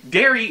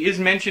 Derry is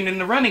mentioned in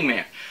The Running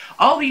Man.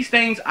 All these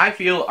things, I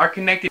feel, are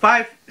connected.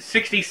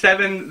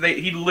 567,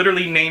 he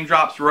literally name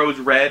drops Rose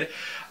Red,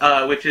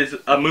 which is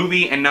a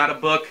movie and not a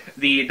book.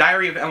 The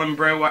Diary of Ellen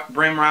Brim,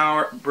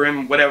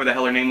 whatever the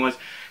hell her name was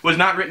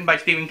not written by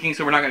Stephen King,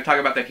 so we're not going to talk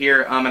about that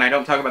here. And I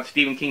don't talk about the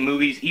Stephen King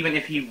movies, even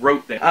if he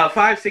wrote them.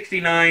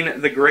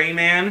 569, The Gray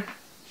Man.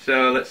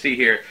 So, let's see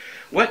here.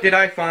 What did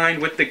I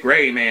find with the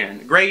Gray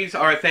Man? Grays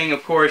are a thing,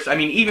 of course. I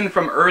mean, even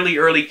from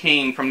early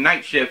King, from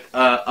Night Shift,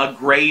 a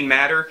gray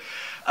matter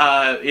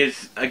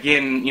is,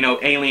 again, you know,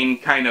 alien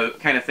kind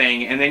of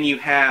thing. And then you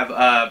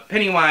have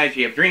Pennywise,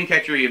 you have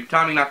Dreamcatcher, you have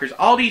Tommyknockers.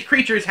 All these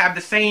creatures have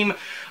the same,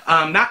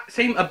 not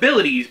same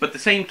abilities, but the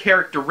same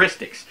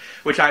characteristics,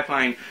 which I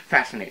find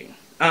fascinating.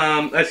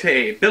 Let's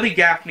see, Billy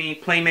Gaffney,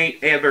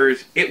 Playmate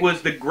Evers. It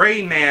was the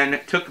Gray Man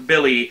took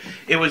Billy.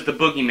 It was the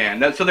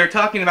Boogeyman. So they're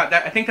talking about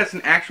that. I think that's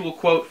an actual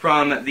quote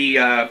from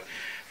the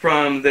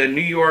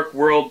New York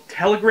World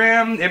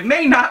Telegram. It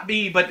may not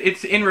be, but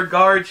it's in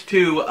regards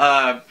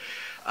to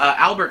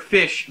Albert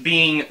Fish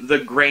being the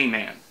Gray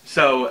Man.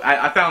 So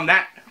I found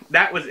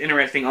that was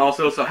interesting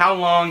also. So how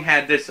long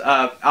had this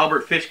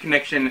Albert Fish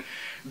connection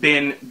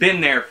been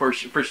there for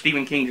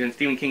Stephen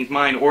King's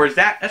mind, or is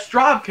that a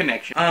Straub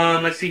connection?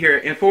 Let's see here.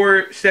 In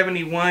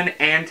 471,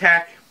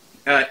 Antak,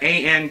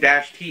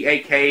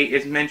 A-N-T-A-K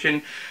is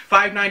mentioned.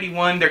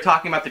 591, they're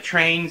talking about the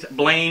trains,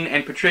 Blaine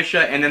and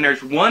Patricia, and then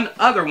there's one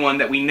other one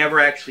that we never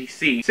actually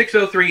see.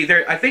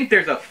 603, I think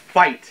there's a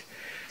fight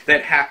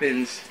that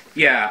happens.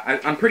 Yeah,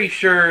 I'm pretty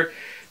sure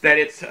that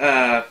it's,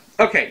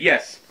 okay,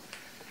 yes.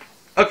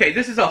 Okay,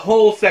 this is a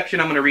whole section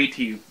I'm going to read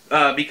to you,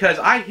 because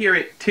I hear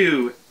it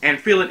too, and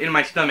feel it in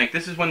my stomach.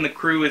 This is when the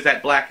crew is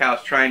at Black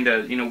House trying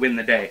to, you know, win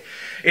the day.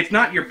 It's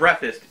not your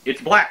breakfast, it's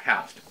Black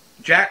House.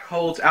 Jack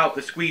holds out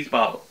the squeeze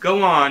bottle.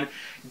 Go on,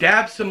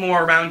 dab some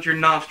more around your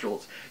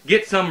nostrils.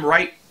 Get some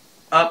right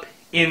up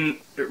in.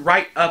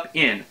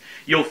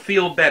 You'll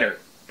feel better.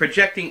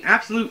 Projecting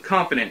absolute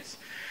confidence.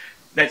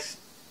 That's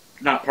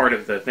not part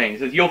of the thing. It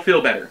says, you'll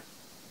feel better.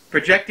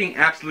 Projecting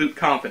absolute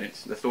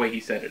confidence. That's the way he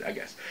said it, I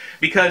guess.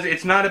 Because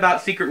it's not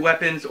about secret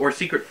weapons or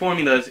secret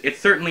formulas. It's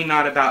certainly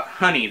not about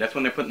honey. That's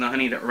when they're putting the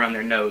honey around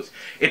their nose.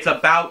 It's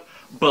about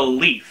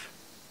belief.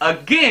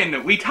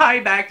 Again, we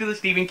tie back to the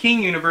Stephen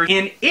King universe.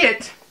 In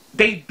it,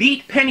 they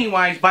beat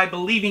Pennywise by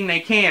believing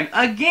they can.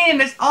 Again,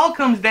 this all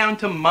comes down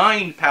to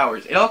mind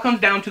powers. It all comes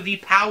down to the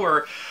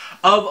power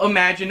of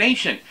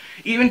imagination.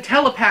 Even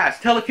telepaths,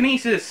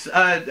 telekinesis,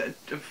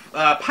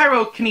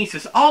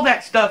 pyrokinesis, all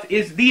that stuff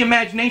is the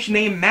imagination.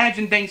 They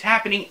imagine things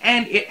happening,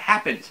 and it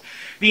happens.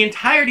 The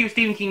entirety of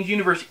Stephen King's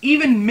universe,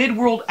 even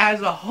Midworld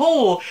as a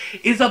whole,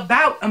 is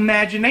about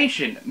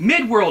imagination.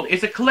 Midworld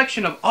is a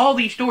collection of all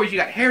these stories. You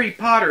got Harry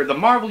Potter, the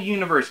Marvel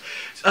Universe,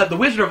 the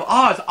Wizard of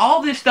Oz.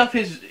 All this stuff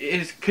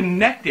is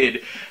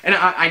connected, and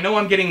I know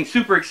I'm getting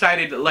super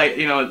excited, like,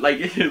 you know,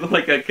 like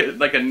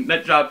like a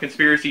nut job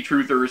conspiracy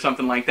truther or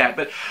something like that.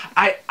 But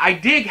I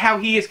dig how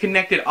he has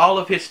connected all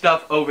of his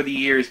stuff over the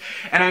years,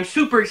 and I'm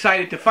super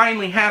excited to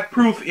finally have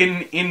proof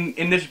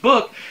in this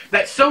book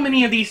that so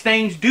many of these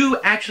things do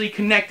actually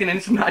connect. And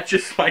it's not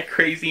just my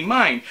crazy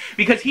mind,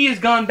 because he has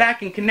gone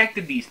back and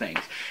connected these things.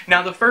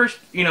 Now, the first,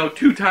 you know,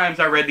 2 times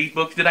I read these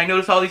books, did I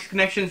notice all these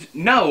connections?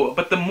 No,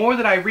 but the more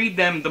that I read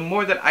them, the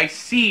more that I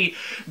see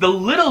the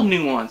little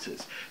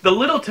nuances, the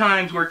little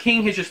times where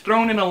King has just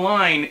thrown in a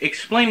line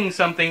explaining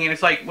something, and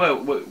it's like,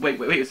 whoa,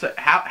 wait, so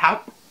how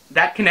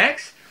that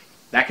connects?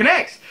 That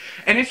connects.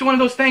 And it's one of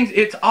those things,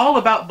 it's all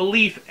about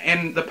belief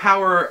and the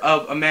power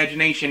of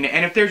imagination.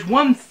 And if there's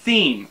one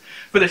theme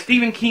for the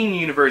Stephen King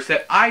universe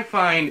that I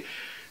find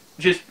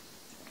just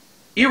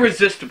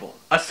irresistible,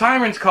 a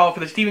siren's call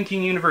for the Stephen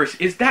King universe,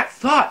 is that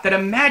thought that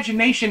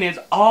imagination is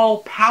all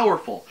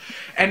powerful.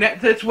 And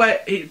that's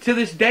what, to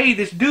this day,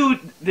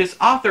 this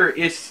author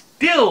is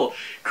still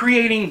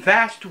creating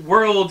vast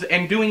worlds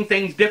and doing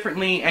things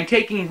differently and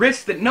taking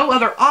risks that no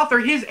other author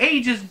his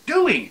age is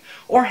doing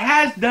or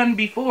has done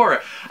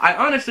before. I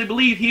honestly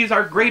believe he is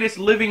our greatest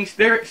living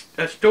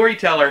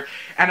storyteller,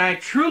 and I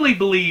truly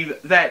believe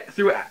that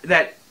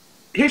that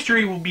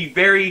history will be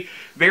very,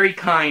 very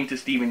kind to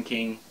Stephen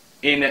King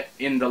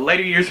in the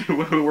later years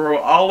who were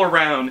all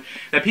around,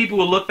 that people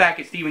will look back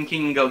at Stephen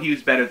King and go, he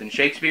was better than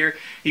Shakespeare,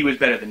 he was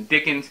better than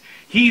Dickens.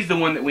 He's the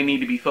one that we need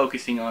to be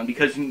focusing on,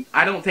 because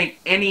I don't think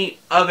any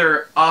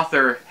other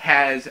author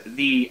has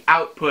the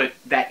output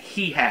that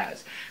he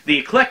has, the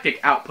eclectic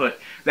output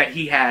that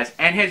he has,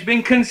 and has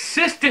been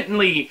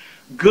consistently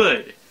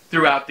good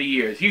throughout the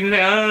years. You can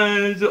say,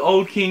 oh, the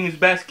old king is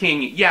best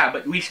king. Yeah,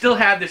 but we still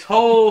have this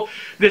whole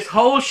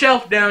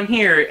shelf down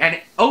here, and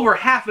over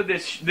half of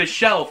this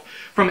shelf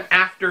from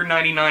after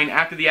 99,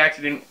 after the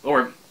accident,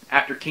 or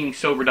after King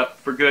sobered up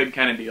for good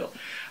kind of deal.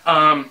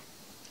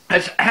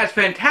 Has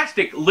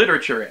fantastic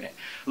literature in it.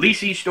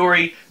 Lisi's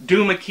Story,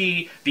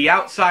 Doomakey, The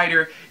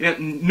Outsider,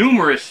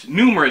 numerous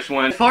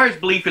ones. As far as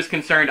belief is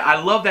concerned,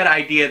 I love that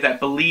idea that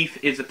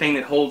belief is the thing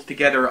that holds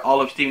together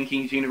all of Stephen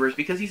King's universe,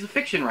 because he's a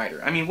fiction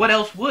writer. I mean, what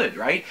else would,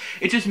 right?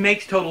 It just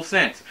makes total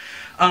sense.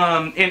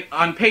 On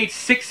page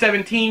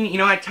 617, you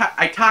know, I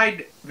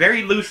tied,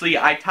 very loosely,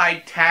 I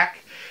tied tack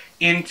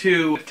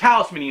into the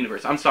Talisman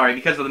universe. I'm sorry,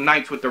 because of the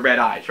knights with the red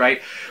eyes,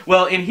 right?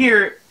 Well, in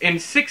here, in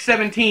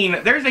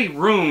 617, there's a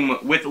room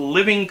with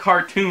living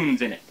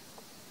cartoons in it.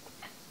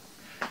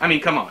 I mean,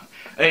 come on.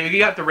 You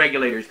got the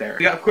regulators there.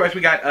 Of course,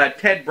 we got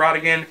Ted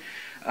Brodigan,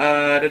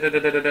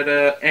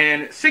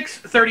 and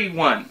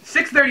 631.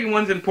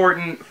 631 is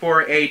important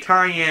for a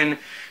tie-in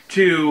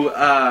to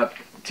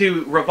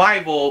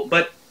Revival,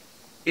 but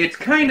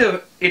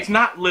it's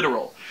not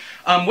literal.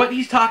 What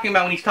he's talking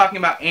about when he's talking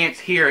about ants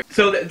here,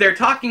 so they're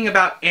talking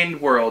about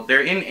Endworld.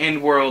 They're in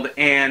Endworld,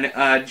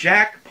 and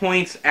Jack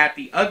points at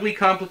the ugly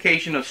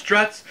complication of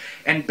struts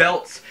and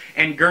belts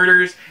and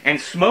girders and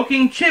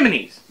smoking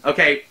chimneys.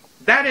 Okay,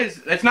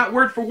 that's not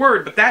word for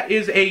word, but that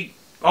is a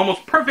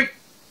almost perfect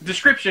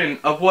description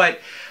of what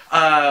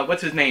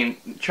what's his name?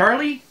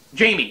 Charlie?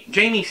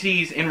 Jamie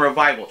sees in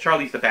Revival.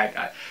 Charlie's the bad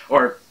guy,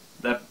 or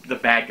the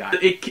bad guy.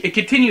 It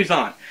continues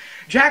on.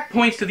 Jack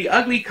points to the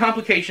ugly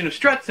complication of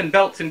struts and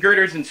belts and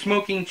girders and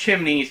smoking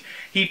chimneys.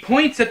 He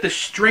points at the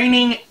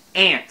straining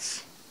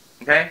ants.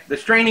 Okay? The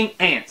straining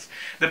ants.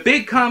 The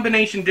big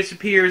combination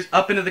disappears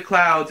up into the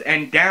clouds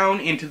and down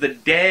into the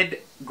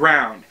dead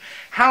ground.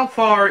 How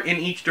far in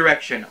each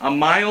direction? A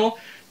mile?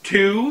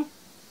 2?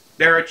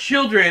 There are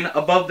children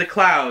above the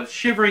clouds,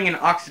 shivering in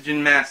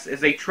oxygen masks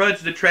as they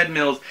trudge the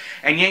treadmills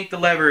and yank the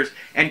levers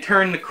and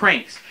turn the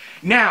cranks.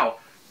 Now,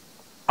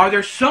 are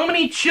there so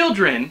many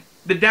children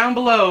down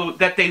below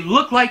that they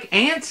look like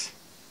ants?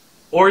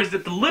 Or is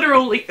it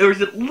literally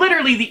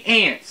the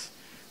ants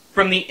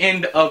from the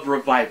end of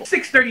Revival?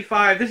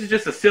 635, this is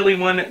just a silly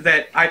one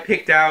that I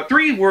picked out.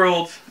 3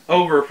 worlds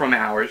over from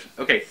ours.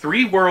 Okay,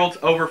 3 worlds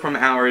over from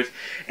ours.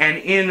 And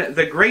in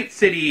the great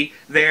city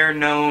there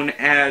known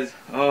as,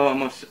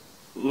 almost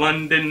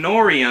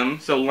Londonorium,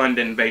 so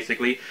London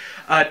basically,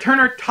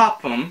 Turner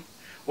Topham,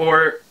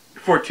 or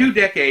for 2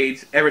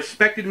 decades, a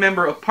respected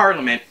member of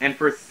Parliament, and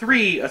for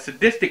 3, a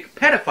sadistic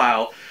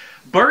pedophile,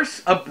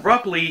 bursts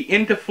abruptly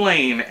into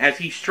flame as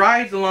he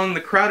strides along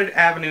the crowded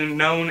avenue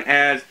known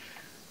as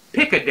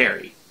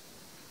Piccadilly.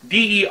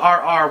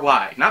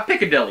 D-E-R-R-Y. Not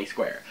Piccadilly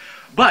Square,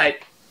 but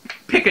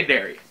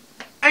Piccadilly.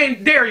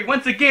 And Derry,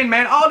 once again,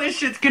 man, all this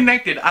shit's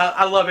connected.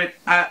 I love it.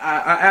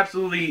 I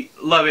absolutely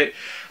love it.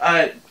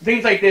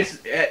 Things like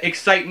this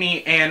excite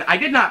me, and I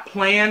did not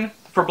plan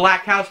for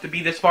Black House to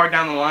be this far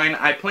down the line.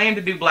 I planned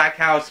to do Black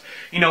House,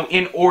 you know,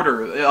 in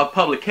order of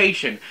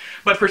publication.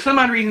 But for some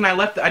odd reason,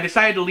 I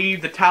decided to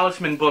leave the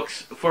Talisman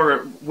books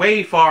for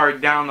way far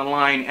down the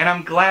line, and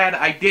I'm glad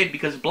I did,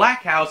 because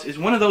Black House is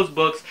one of those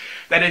books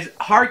that is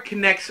hard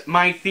connects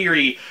my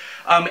theory,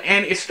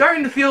 and it's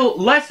starting to feel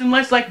less and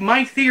less like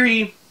my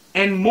theory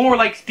and more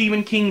like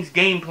Stephen King's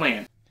game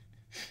plan.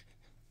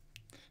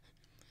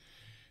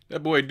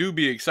 That boy do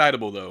be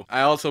excitable, though.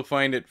 I also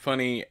find it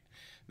funny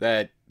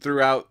that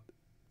throughout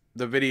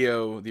the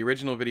video, the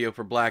original video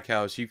for Black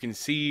House, you can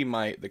see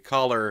the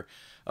collar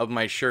of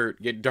my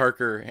shirt get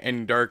darker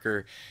and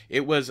darker.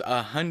 It was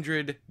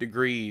 100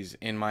 degrees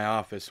in my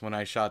office when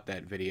I shot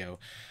that video.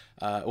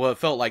 Well, it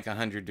felt like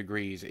 100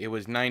 degrees. It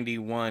was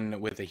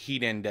 91 with a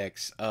heat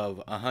index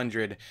of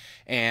 100,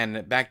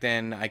 and back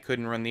then I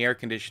couldn't run the air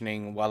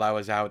conditioning while I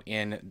was out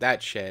in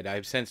that shed.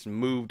 I've since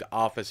moved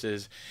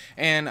offices,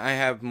 and I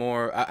have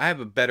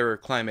a better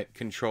climate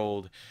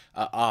controlled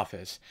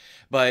office.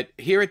 But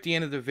here at the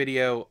end of the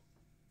video,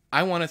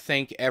 I want to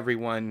thank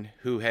everyone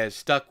who has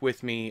stuck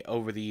with me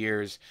over the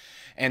years.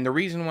 And the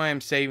reason why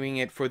I'm saving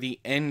it for the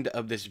end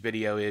of this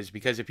video is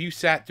because if you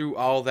sat through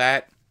all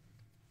that,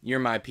 you're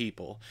my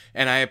people.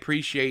 And I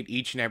appreciate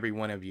each and every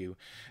one of you.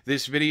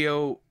 This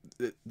video,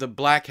 the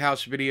Black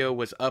House video,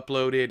 was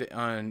uploaded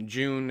on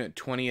June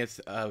 20th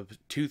of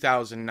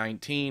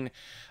 2019.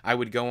 I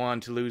would go on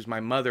to lose my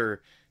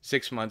mother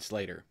 6 months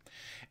later.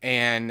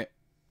 And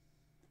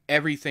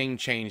everything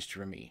changed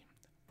for me.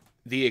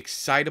 The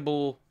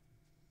excitable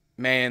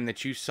man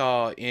that you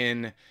saw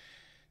in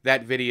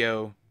that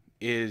video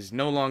is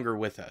no longer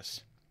with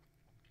us.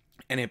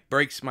 And it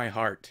breaks my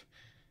heart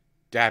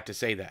to have to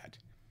say that.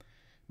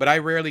 But I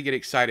rarely get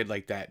excited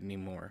like that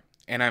anymore.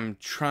 And I'm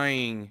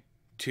trying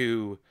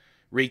to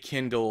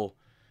rekindle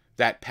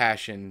that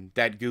passion,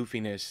 that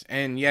goofiness.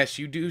 And yes,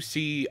 you do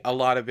see a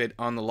lot of it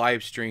on the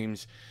live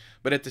streams.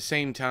 But at the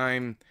same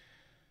time,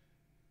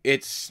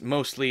 it's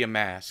mostly a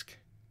mask.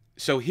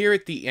 So here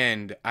at the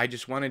end, I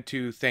just wanted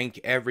to thank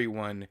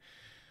everyone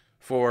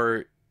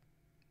for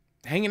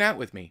hanging out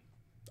with me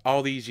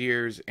all these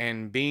years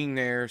and being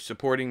there,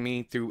 supporting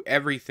me through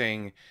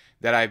everything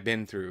that I've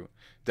been through.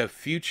 The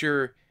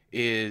future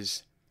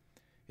is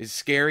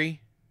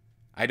scary.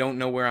 I don't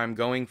know where I'm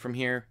going from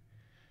here.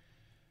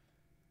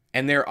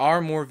 And there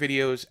are more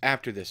videos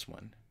after this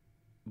one.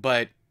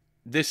 But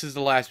this is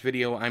the last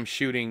video I'm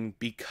shooting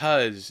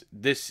because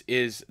this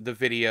is the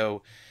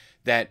video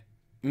that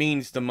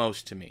means the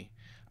most to me.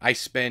 I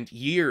spent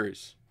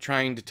years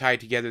trying to tie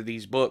together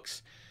these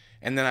books,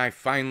 and then I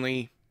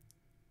finally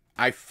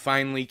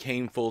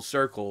came full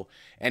circle,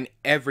 and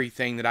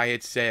everything that I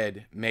had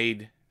said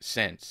made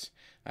sense.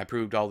 I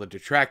proved all the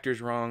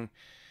detractors wrong,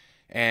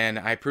 and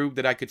I proved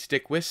that I could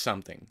stick with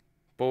something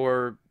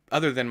for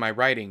other than my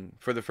writing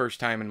for the first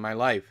time in my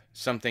life,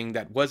 something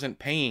that wasn't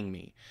paying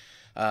me.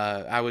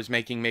 I was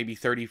making maybe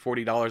 $30,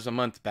 $40 a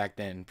month back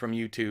then from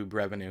YouTube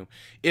revenue,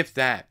 if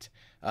that.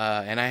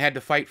 And I had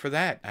to fight for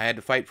that. I had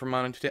to fight for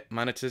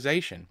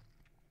monetization.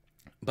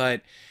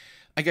 But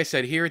like I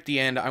said, here at the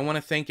end, I want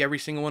to thank every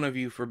single one of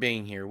you for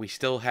being here. We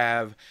still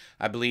have,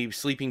 I believe,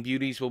 Sleeping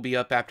Beauties will be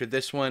up after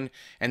this one.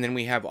 And then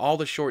we have all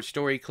the short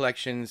story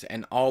collections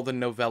and all the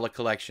novella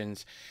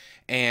collections.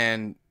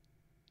 And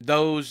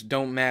those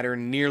don't matter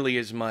nearly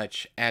as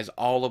much as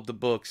all of the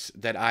books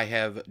that I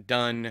have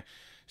done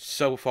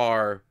so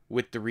far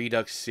with the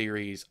Redux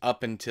series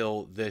up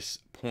until this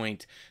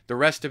point. The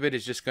rest of it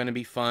is just going to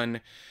be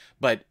fun,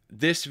 but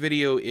this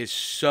video is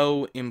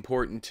so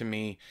important to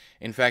me.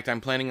 In fact,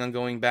 I'm planning on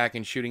going back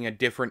and shooting a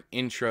different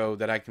intro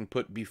that I can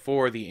put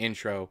before the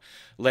intro,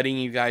 letting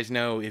you guys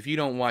know if you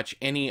don't watch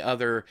any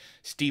other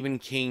Stephen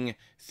King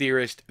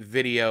Theorist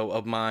video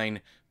of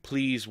mine,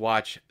 please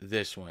watch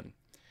this one.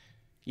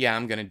 Yeah,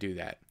 I'm going to do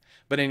that.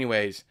 But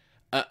anyways,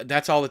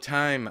 that's all the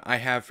time I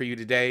have for you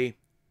today.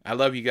 I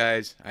love you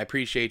guys. I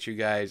appreciate you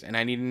guys. And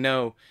I need to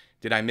know,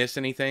 did I miss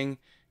anything?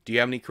 Do you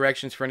have any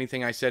corrections for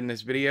anything I said in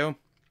this video?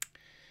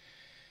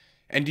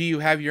 And do you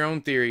have your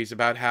own theories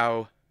about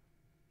how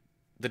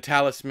the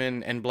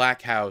Talisman and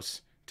Black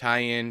House tie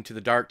in to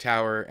the Dark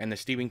Tower and the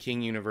Stephen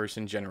King universe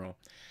in general?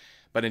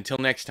 But until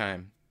next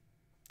time,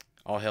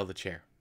 all hail the chair.